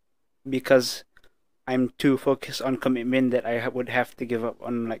that because I'm too focused on commitment that I would have to give up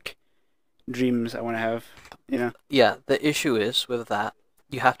on like dreams I want to have. You know. Yeah, the issue is with that,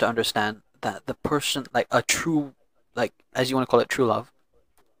 you have to understand that the person, like a true, like as you want to call it, true love,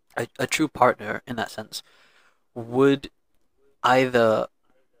 a true partner in that sense, would either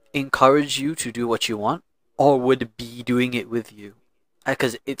encourage you to do what you want or would be doing it with you.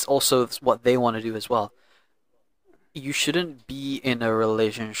 Because it's also what they want to do as well. You shouldn't be in a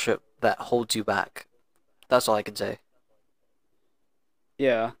relationship that holds you back. That's all I can say.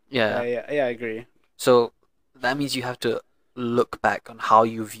 Yeah, Yeah. yeah, I agree. So that means you have to look back on how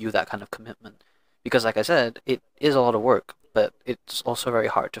you view that kind of commitment. Because, like I said, it is a lot of work, but it's also very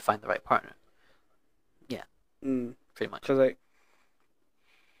hard to find the right partner. Yeah, Mm. pretty much. Cause like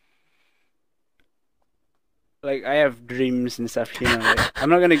I have dreams and stuff. Like I'm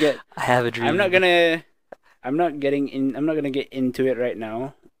not gonna get. I have a I'm not dream. gonna. I'm not getting in. I'm not gonna get into it right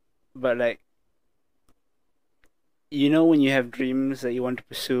now. But like when you have dreams that you want to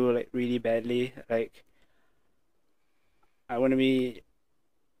pursue like really badly, like I want to be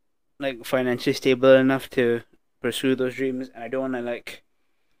like financially stable enough to pursue those dreams, and I don't want to like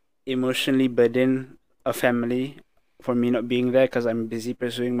emotionally burden a family for me not being there because I'm busy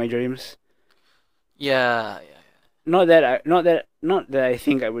pursuing my dreams. Yeah, yeah, yeah. Not that I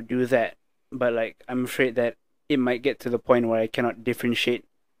think I would do that, but like I'm afraid that it might get to the point where I cannot differentiate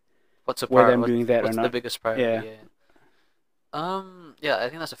What's a whether part? I'm doing that or What's the not. biggest priority? Yeah, Yeah. Yeah, I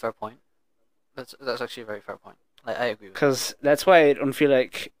think that's a fair point. That's actually a very fair point. Like, I agree with that. because that's why I don't feel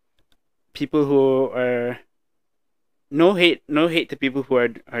like people who are no hate to people who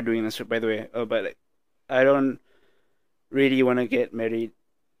are doing this, by the way. But like, I don't really want to get married.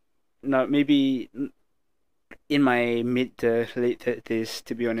 Not maybe in my mid to late 30s,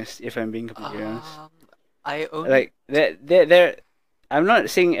 to be honest. If I'm being completely honest, Um, I only like that. I'm not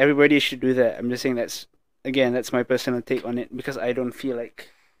saying everybody should do that. I'm just saying that's my personal take on it because I don't feel like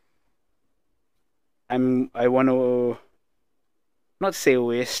I want to not say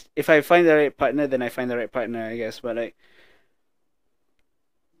waste. If I find the right partner, then I find the right partner, I guess. But like,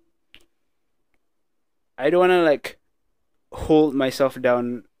 I don't want to like hold myself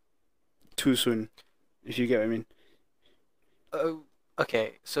down too soon. If you get what I mean. Oh,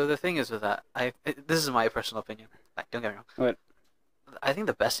 okay. So the thing is with that, this is my personal opinion. Like, don't get me wrong. What? I think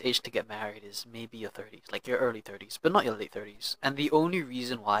the best age to get married is maybe your 30s, like your early 30s, but not your late 30s. And the only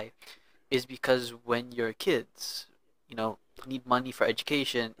reason why is because when your kids, need money for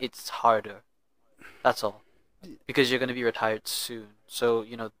education, it's harder. That's all. Because you're going to be retired soon. So,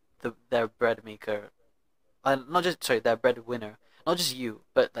 their bread maker, not just, sorry, their breadwinner, not just you,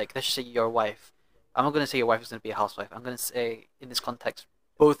 but like, let's just say your wife. I'm not going to say your wife is going to be a housewife. I'm going to say, in this context,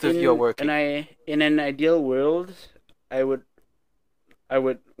 both of you are working. In an ideal world, I would I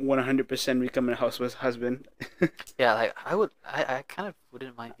would 100% become a housewife husband. Yeah, like I kind of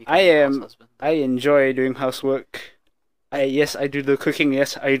wouldn't mind I becoming a house am husband I though. enjoy doing housework. I Yes, I do the cooking.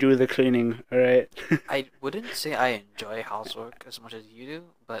 Yes, I do the cleaning. All right. I wouldn't say I enjoy housework as much as you do,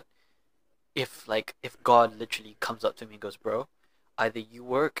 but if God literally comes up to me and goes, "Bro, either you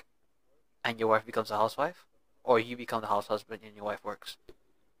work and your wife becomes a housewife, or you become the house husband and your wife works,"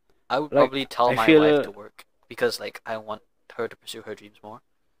 I would Like probably tell I my wife feel to work because like I want her to pursue her dreams more.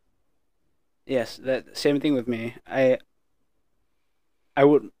 yes, that same thing with me. I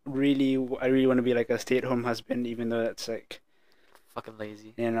really want to be like a stay-at-home husband, even though that's like Fucking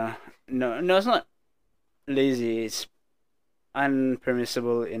lazy. no, it's not lazy. It's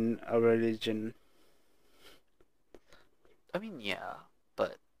unpermissible in our religion. I mean, yeah,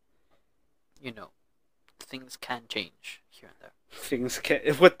 but you know, things can change here and there. Things can.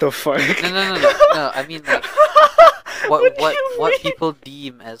 What the fuck? No, no, no, no, no. I mean, like What do you what mean? people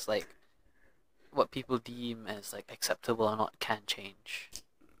deem as like acceptable or not can change.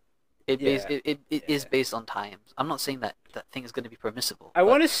 Yeah, It is yeah. based on times. I'm not saying that thing is going to be permissible, I but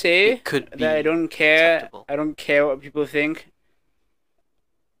want to say it could that I be don't care. acceptable. I don't care what people think,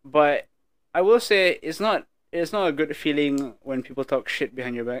 but I will say it's not a good feeling when people talk shit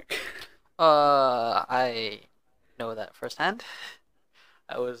behind your back. I know that firsthand.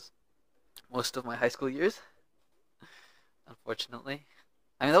 I was most of my high school years, unfortunately.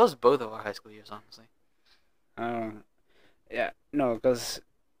 I mean, that was both of our high school years, honestly. Um, yeah, no, because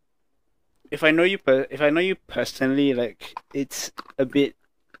if I know you personally, like it's a bit.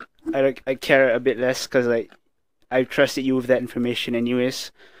 I care a bit less because like I trusted you with that information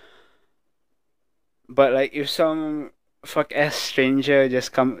anyways. But like if some fuck ass stranger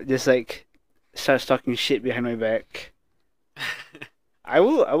just like starts talking shit behind my back, I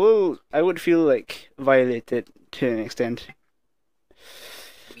would feel like violated to an extent.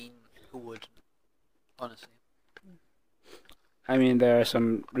 I mean, who would? Honestly. I mean, there are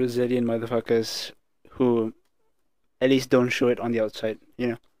some resilient motherfuckers who at least don't show it on the outside.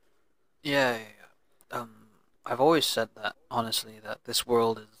 Yeah, yeah, yeah. I've always said that, honestly, that this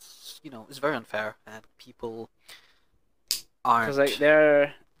world is very unfair and people Because like aren't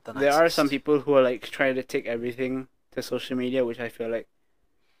the there are some nicest. people who are like trying to take everything to social media, which I feel like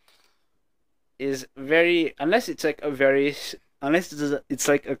is very, unless it's like a very unless it's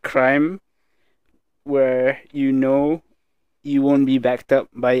like a crime where you know you won't be backed up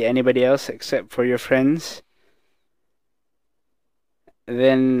by anybody else except for your friends,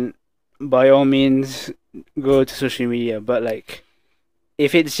 then by all means go to social media. But like,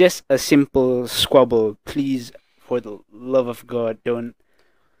 if it's just a simple squabble, please, for the love of God, don't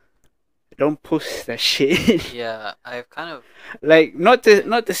post that shit. Yeah, I've kind of Like, not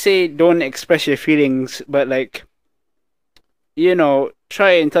to say don't express your feelings, but like,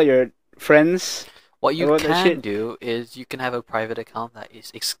 try and tell your friends what you about that can shit. do is you can have a private account that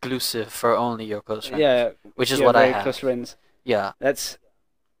is exclusive for only your close friends, Yeah, which is your what I very close have. friends. Yeah, That's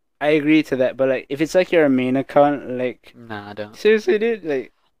I agree to that, but like, if it's like your main account, like, nah, I don't. seriously, dude,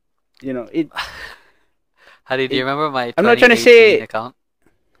 like, it How do you it. remember my I'm not trying to 2018 say. account?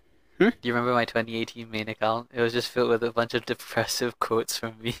 Hmm? Do you remember my 2018 main account? It was just filled with a bunch of depressive quotes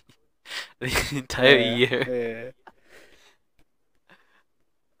from me the entire Yeah, year. yeah.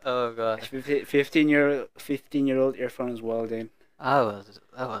 Oh god. 15-year-old earphones wilding.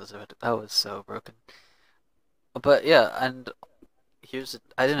 That was so broken. But yeah, and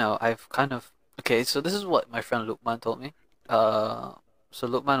I don't know, I've kind of okay, so this is what my friend Lukman told me. Uh so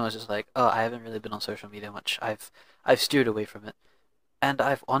Lukman was just like, "Oh, I haven't really been on social media much. I've steered away from it." And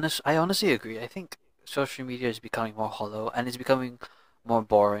I honestly agree. I think social media is becoming more hollow and it's becoming more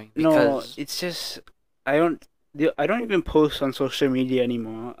boring No, because it's just I don't. I don't even post on social media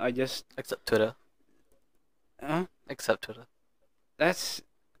anymore. I just. except Twitter, Uh, except Twitter. that's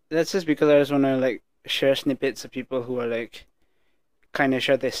that's just because I just want to like share snippets of people who are like kind of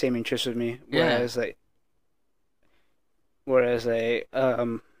share the same interests with me. Yeah. Whereas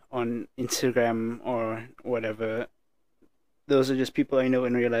on Instagram or whatever, those are just people I know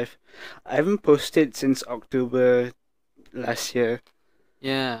in real life. I haven't posted since October last year,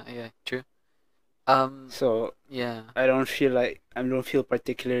 Yeah, yeah, true. Um, so yeah. I don't feel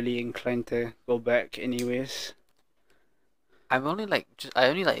particularly inclined to go back anyways. I only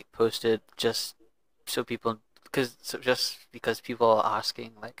like posted just so people just because people are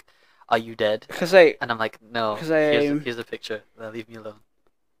asking like, "Are you dead?" Cause I, And I'm like, "No, cause I, here's a picture. Leave me alone."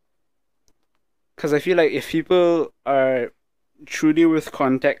 cause I feel like if people are truly worth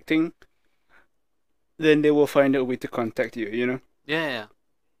contacting, then they will find a way to contact you. You know. Yeah, yeah.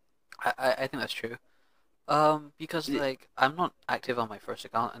 I think that's true. Because Y- like I'm not active on my first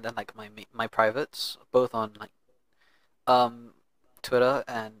account, and then like my privates, both on like um Twitter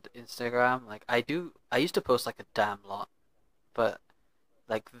and Instagram. Like I used to post like a damn lot, but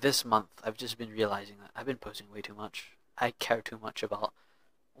like this month I've just been realizing that I've been posting way too much. I care too much about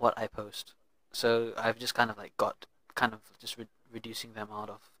what I post, so I've just kind of like got kind of just reducing the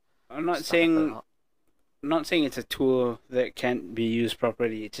amount of I'm not stuff I put saying, out. I'm not saying it's a tool that can't be used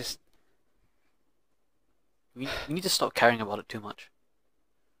properly. It just We need to stop caring about it too much.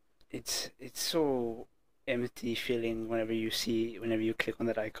 it's so empty feeling whenever you click on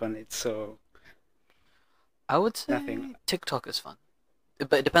that icon. It's so I would nothing. say TikTok is fun,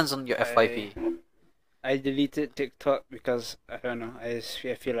 but it depends on your I FYP. I deleted TikTok because I don't know. I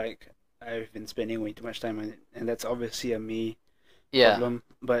feel like I've been spending way too much time on it, and that's obviously a me Yeah, problem.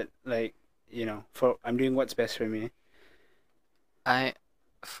 But like, for I'm doing what's best for me. I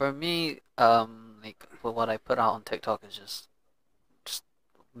for me like what I put out on TikTok is just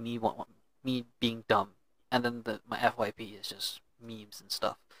me me being dumb, and then my FYP is just memes and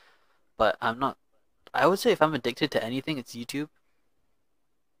stuff. But I'm not. I would say if I'm addicted to anything, it's YouTube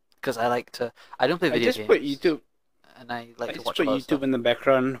because I like to. I don't play I video just put games, YouTube. and I like I to just watch a put lot of YouTube stuff. in the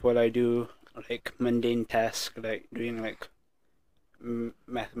background while I do like mundane tasks, like doing like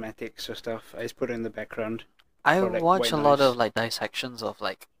mathematics or stuff. I just put it in the background I for like watch white a lot of noise. like dissections of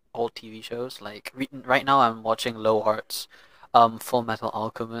like old TV shows. Like right now, I'm watching Low Arts, Full Metal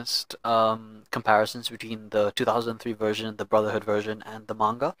Alchemist, comparisons between the 2003 version, the Brotherhood version, and the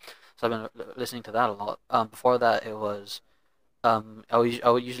manga. So I've been listening to that a lot. Before that, it was I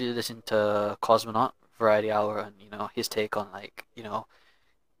would usually listen to Cosmonaut Variety Hour and his take on like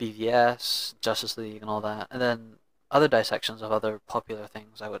BVS, Justice League, and all that, and then other dissections of other popular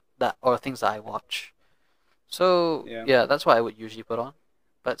things or things that I watch. So Yeah. yeah, that's what I would usually put on.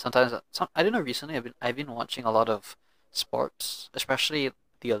 But sometimes, I don't know. Recently, I've been watching a lot of sports, especially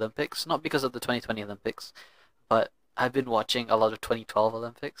the Olympics. Not because of the 2020 Olympics, but I've been watching a lot of 2012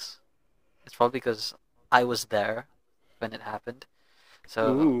 Olympics. It's probably because I was there when it happened.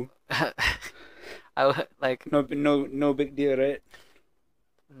 So Ooh. like No big deal, right?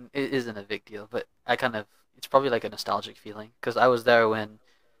 it isn't a big deal, but it's probably like a nostalgic feeling because I was there when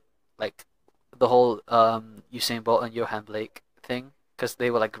like the whole Usain Bolt and Johan Blake thing because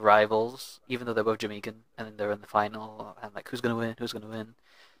they were like rivals, even though they're both Jamaican, and then they're in the final, and like who's gonna win? Who's gonna win?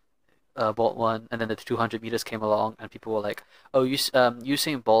 Bolt won, and then the 200 meters came along, and people were like, "Oh,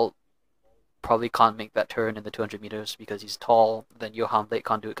 Usain Bolt probably can't make that turn in the 200 meters because he's tall. Then Johan Blake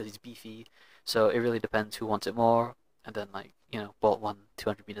can't do it because he's beefy. So it really depends who wants it more." And then like Bolt won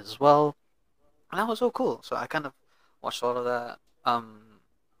 200 meters as well, and that was so cool. So I kind of watched a lot of that.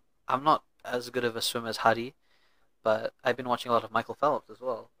 I'm not as good of a swimmer as Hadi, but I've been watching a lot of Michael Phelps as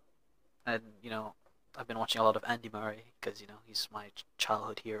well, and I've been watching a lot of Andy Murray because he's my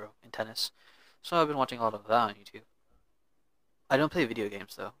childhood hero in tennis. So I've been watching a lot of that on YouTube. I don't play video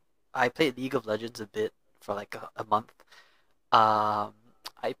games though. I played League of Legends a bit for like a month. Um,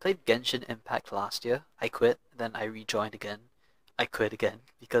 I played Genshin Impact last year. I quit, then I rejoined again. I quit again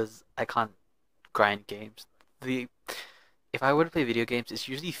because I can't grind games. The If I were to play video games, it's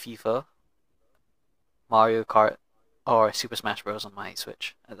usually FIFA, Mario Kart, or Super Smash Bros. On my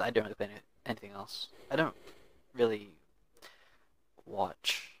Switch. I don't really play anything else. I don't really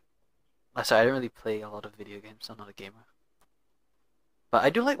watch. Sorry, I don't really play a lot of video games. I'm not a gamer. But I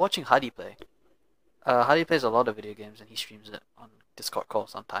do like watching Hadi play. Hadi plays a lot of video games and he streams it on Discord call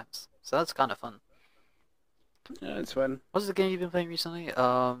sometimes. So that's kind of fun. Yeah, it's fun. What's the game you've been playing recently?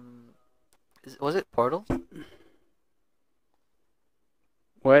 Was it Portal?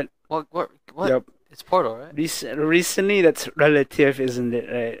 What? What? Yep. It's Portal, right? Recently, that's relative, isn't it?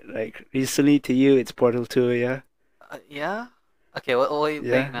 Right? Like recently to you, it's Portal 2, yeah. Yeah. Okay. What are you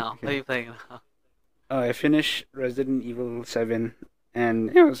playing now? Okay. What are you playing now? Oh, I finished Resident Evil 7,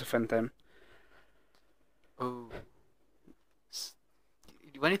 and it was a fun time. Oh.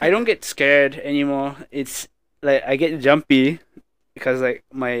 When do you I think don't get scared anymore. It's like I get jumpy because like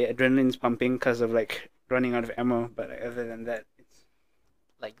my adrenaline's pumping because of like running out of ammo. But like, other than that,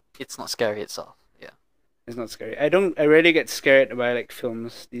 it's not scary itself. Yeah. it's not scary. I rarely get scared by like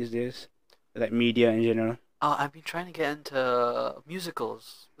films these days, like media in general. Oh, I've been trying to get into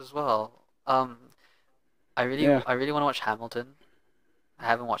musicals as well. Yeah, I really want to watch Hamilton. I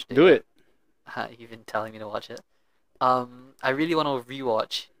haven't watched it do yet. it. You've been telling me to watch it. I really want to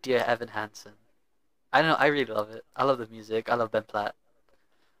rewatch Dear Evan Hansen. I don't know. I really love it. I love the music. I love Ben Platt.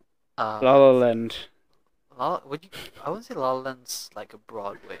 Um, La La Land. would you? I wouldn't say La La Land's like a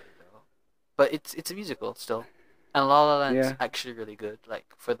Broadway though, but it's a musical still, and La La Land's Yeah, actually really good. Like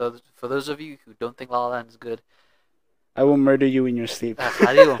for those of you who don't think La La Land is good, I will murder you in your sleep.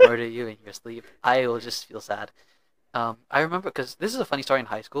 Hadi will murder you in your sleep. I will just feel sad. I remember because this is a funny story in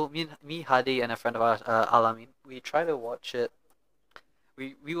high school. Me, Hadi, and a friend of ours, Alamin, we tried to watch it.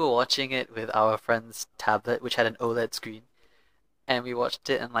 We were watching it with our friend's tablet, which had an OLED screen, and we watched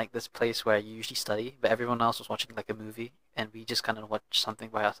it in like this place where you usually study, but everyone else was watching like a movie, and we just kind of watched something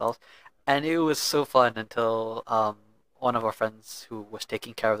by ourselves, and it was so fun until one of our friends who was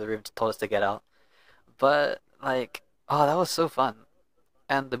taking care of the room told us to get out. But like, oh, that was so fun,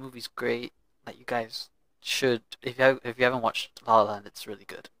 and the movie's great. Like you guys should, if you haven't watched La La Land, it's really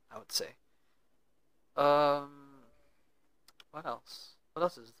good. I would say. Um, what else? What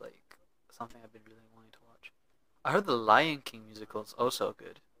else is like something I've been really wanting to watch? I heard the Lion King musical is also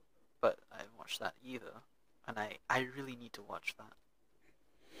good, but I haven't watched that either, and I really need to watch that.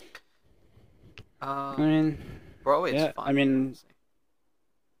 I mean, Broadway is yeah. fun. I mean, Honestly.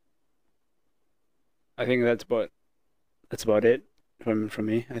 I think that's about it from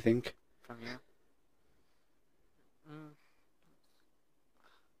me. I think. From you. Mm,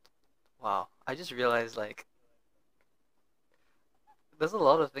 wow, I just realized like there's a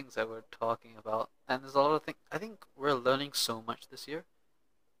lot of things that we're talking about, and there's a lot of things. I think we're learning so much this year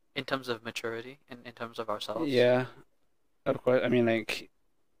in terms of maturity and in terms of ourselves. Yeah, of course. I mean, like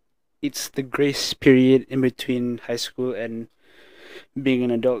it's the grace period in between high school and being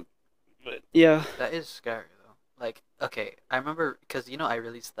an adult. But yeah, That is scary though. Like, okay, I remember because I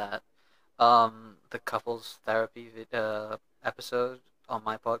released that the couples therapy episode on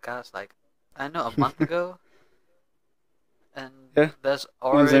my podcast like I don't know a month ago, and yeah. there's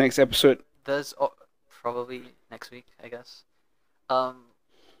When's the already next episode? there's probably next week I guess. Um,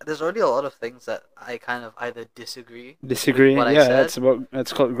 there's already a lot of things that I kind of either disagree with Disagree? what I Yeah, said,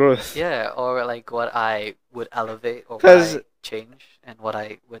 that's called growth. yeah, or like what I would elevate or what Cause I change and what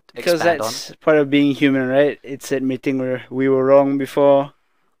I would because expand on. that's part of being human, right? It's admitting we were wrong before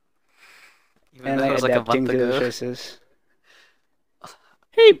Even and though it like was like a adapting month to the ago. choices.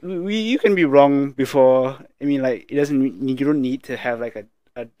 Hey, you can be wrong before. I mean, like it doesn't. You don't need to have like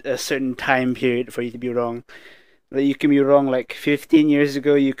a certain time period for you to be wrong. Like you can be wrong like 15 years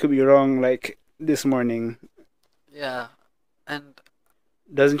ago. You could be wrong like this morning. Yeah, and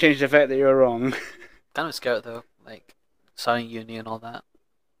Doesn't change the fact that you're wrong. kind of scared though. Like starting uni and all that.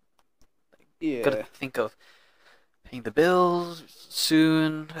 Gotta Yeah. think of paying the bills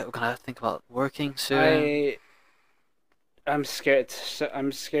soon. We're gonna have to think about working soon. I I'm scared.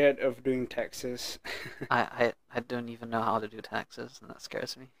 I'm scared of doing taxes. I don't even know how to do taxes, and that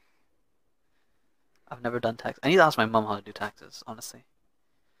scares me. I've never done tax. I need to ask my mom how to do taxes, honestly.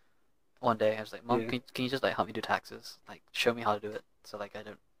 One day I was like, Mom, Yeah. can you just like help me do taxes? Like show me how to do it so like I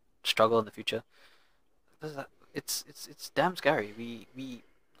don't struggle in the future. It's damn scary.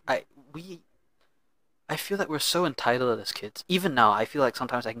 I we I feel like we're so entitled as kids. Even now, I feel like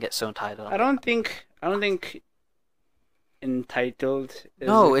sometimes I can get so entitled. I'm like, I don't think entitled is the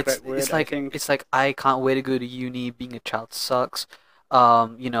no, correct word. I think it's like I can't wait to go to uni. Being a child sucks.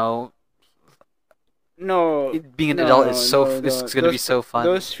 You know, no, being an no, adult is no, no, is no. gonna be so fun.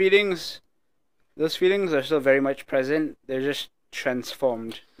 Those feelings are still very much present. They're just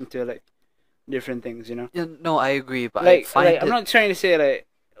transformed into like different things, you know. Yeah, no, I agree, but I Like find I'm it. not trying to say like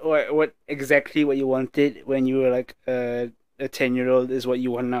what exactly what you wanted when you were like a 10-year-old is what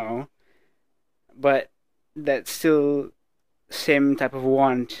you want now, but that's still same type of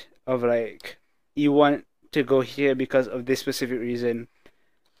want of like you want to go here because of this specific reason.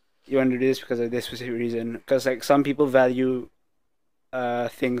 You want to do this because of this specific reason. Because like some people value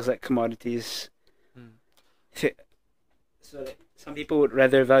things like commodities. Hmm. So like some people would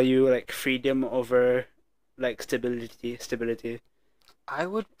rather value like freedom over like stability, I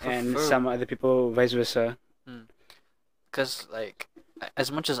would and prefer. some other people vice versa. Because like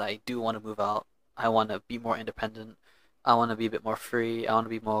as much as I do want to move out, I want to be more independent. I want to be a bit more free. I want to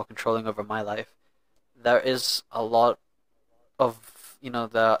be more controlling over my life. There is a lot of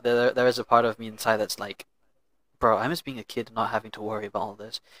there is a part of me inside that's like, bro, I miss being a kid and not having to worry about all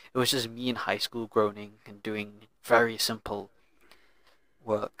this. It was just me in high school groaning and doing very simple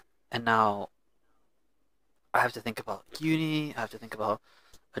work, and now I have to think about uni. I have to think about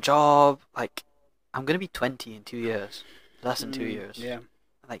a job. Like I'm gonna be 20 in 2 years, less than two years. Yeah,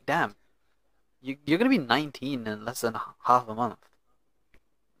 Like damn, you're gonna be 19 in less than half a month.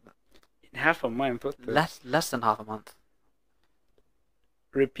 in half a month. What the? Less than half a month.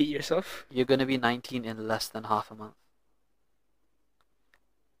 Repeat yourself. You're gonna be 19 in less than half a month.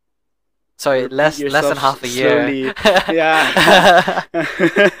 Sorry, Repeat less than yourself half a year. slowly. Yeah.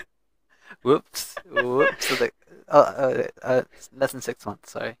 Whoops, whoops. So less than 6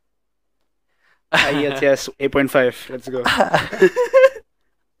 months. Sorry. IELTS 8.5. Let's go.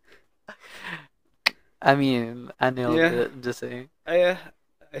 I mean, I nailed Yeah. it. I'm just saying. I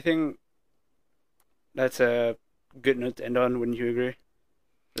think that's a good note to end on. Wouldn't you agree?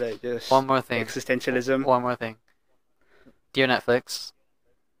 Like just One more thing. existentialism. One more thing. Dear Netflix,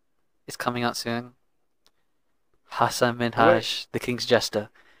 it's coming out soon. Hassan Minhaj, The King's Jester.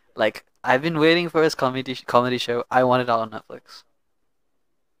 Like I've been waiting for his comedy show. I want it out on Netflix.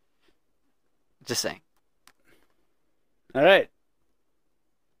 Just saying. All right.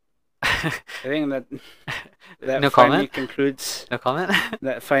 I think that No finally comment. concludes No comment.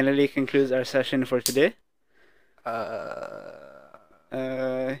 that finally concludes our session for today. uh,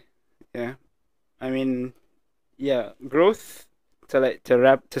 Yeah. I mean, yeah, growth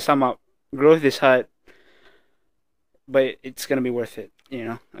to sum up, growth is hard, but it's gonna be worth it, you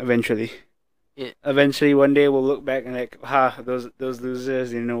know, eventually. it. Eventually one day we'll look back and like, those losers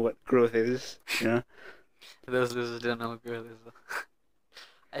didn't know what growth is, you know? Those losers don't know what growth is.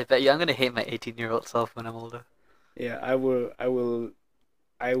 I bet you I'm gonna hate my 18-year-old self when I'm older. Yeah, I would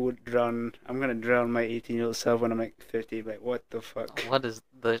drown. I'm gonna drown my 18-year-old self when I'm like 30. Like, what the fuck? What is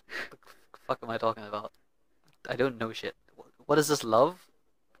the fuck am I talking about? I don't know shit. What is this love?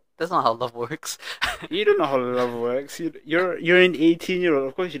 That's not how love works. You don't know how love works. You're an 18-year-old.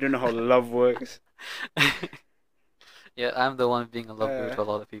 Of course, you don't know how love works. Yeah, I'm the one being a love guru to a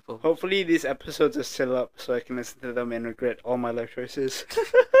lot of people. Hopefully, these episodes are still up so I can listen to them and regret all my life choices.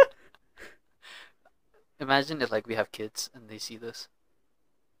 Imagine if like we have kids and they see this.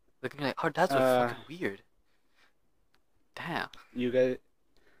 They're gonna be like, our dads were fucking weird. Damn. You guys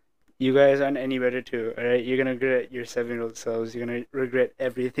aren't any better too. All right, you're gonna regret your 7-year-old selves. You're gonna regret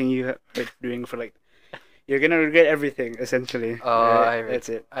everything you are doing for like. You're gonna regret everything essentially. Oh, right? That's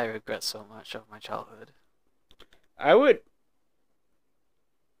it. I regret so much of my childhood. I would.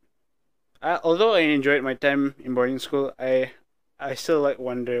 Although I enjoyed my time in boarding school, I still like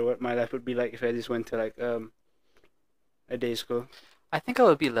wonder what my life would be like if I just went to like a day school. I think I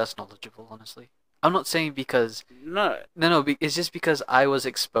would be less knowledgeable, honestly. I'm not saying because No, no, it's just because I was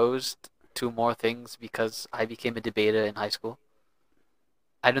exposed to more things because I became a debater in high school.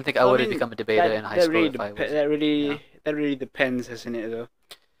 I don't think I would have mean, become a debater in high school if I was. that really depends, isn't it though?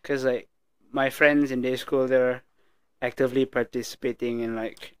 Because like my friends in day school, they're actively participating in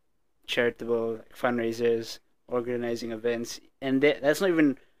like charitable like, fundraisers, organizing events, and that's not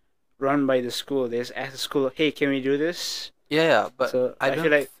even run by the school. They just ask the school, "Hey, can we do this?" Yeah, but So I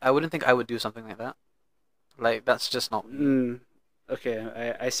feel like, I wouldn't think I would do something like that. Like that's just not me.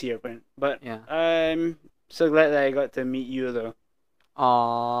 okay, I see your point, but Yeah. I'm so glad that I got to meet you though.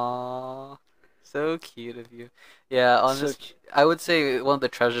 Aww, so cute of you. Yeah, So I would say one of the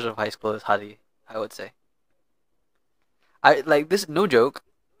treasures of high school is Hadi. I would say. I like this. No joke.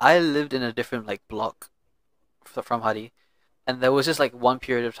 I lived in a different like block from Hadi, and there was just like one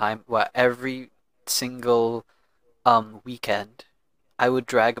period of time where every single weekend, I would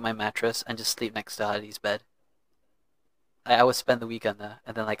drag my mattress and just sleep next to Hadi's bed. I would spend the weekend there,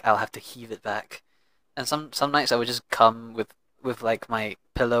 and then like I'll have to heave it back. And some nights I would just come with like my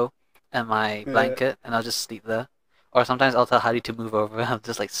pillow and my uh, blanket, and I'll just sleep there. Or sometimes I'll tell Hadi to move over, and I'll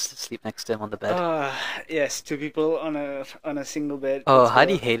just like sleep next to him on the bed. yes, two people on a single bed. Oh, Let's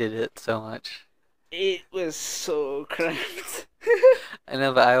Hadi go. hated it so much. It was so cramped. I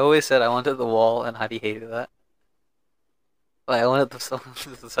know, but I always said I wanted the wall, and Hadi hated that. Like I wanted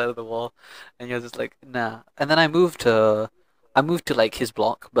the side of the wall, and you're just like nah. And then I moved to like his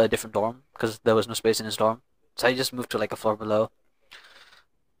block, but a different dorm because there was no space in his dorm. So I just moved to like a floor below.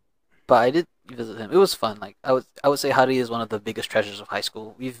 But I did visit him. It was fun. Like I would say Hari is one of the biggest treasures of high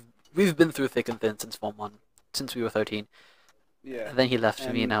school. We've been through thick and thin since Form 1, since we were 13. Yeah, And then he left me,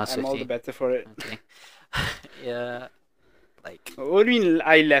 and and now I was I'm all the 15. better for it. Okay. Yeah, like What do you mean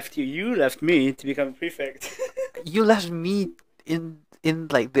I left you? You left me to become prefect. you left me in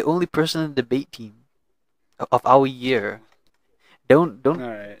like the only person in the debate team of our year. Don't. All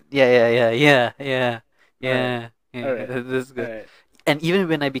right, Yeah. all right, This is all good. right. And even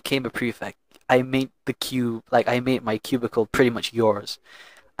when I became a prefect, I made I made my cubicle pretty much yours.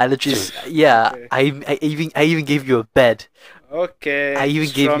 I literally, yeah, Okay, I even gave you a bed. I okay. even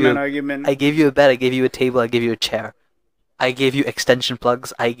gave Straw you man argument. I gave you a bed. I gave you a table. I gave you a chair. I gave you extension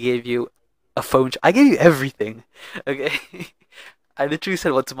plugs. I gave you a phone. I gave you everything. Okay. I literally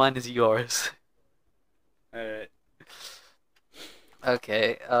said what's mine is yours. All right.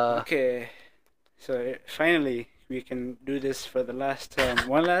 Okay. Okay. So finally, we can do this for the last time.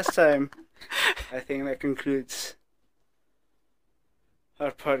 One last time. I think that concludes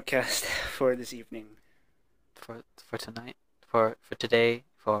our podcast for this evening. For tonight, for today,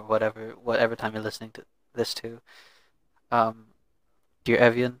 for whatever time you're listening to this to. Dear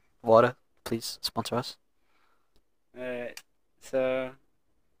Evian Water, please sponsor us. Alright. So,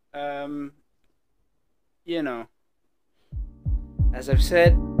 um, you know, as I've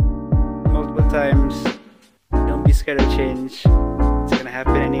said multiple times, don't be scared of change. It's gonna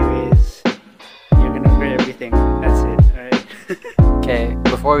happen anyways. You're gonna regret everything. That's it. Alright. Okay,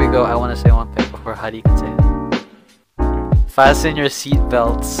 before we go, I want to say one thing before Hadi can say it. Fasten your seat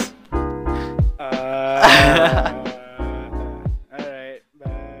belts.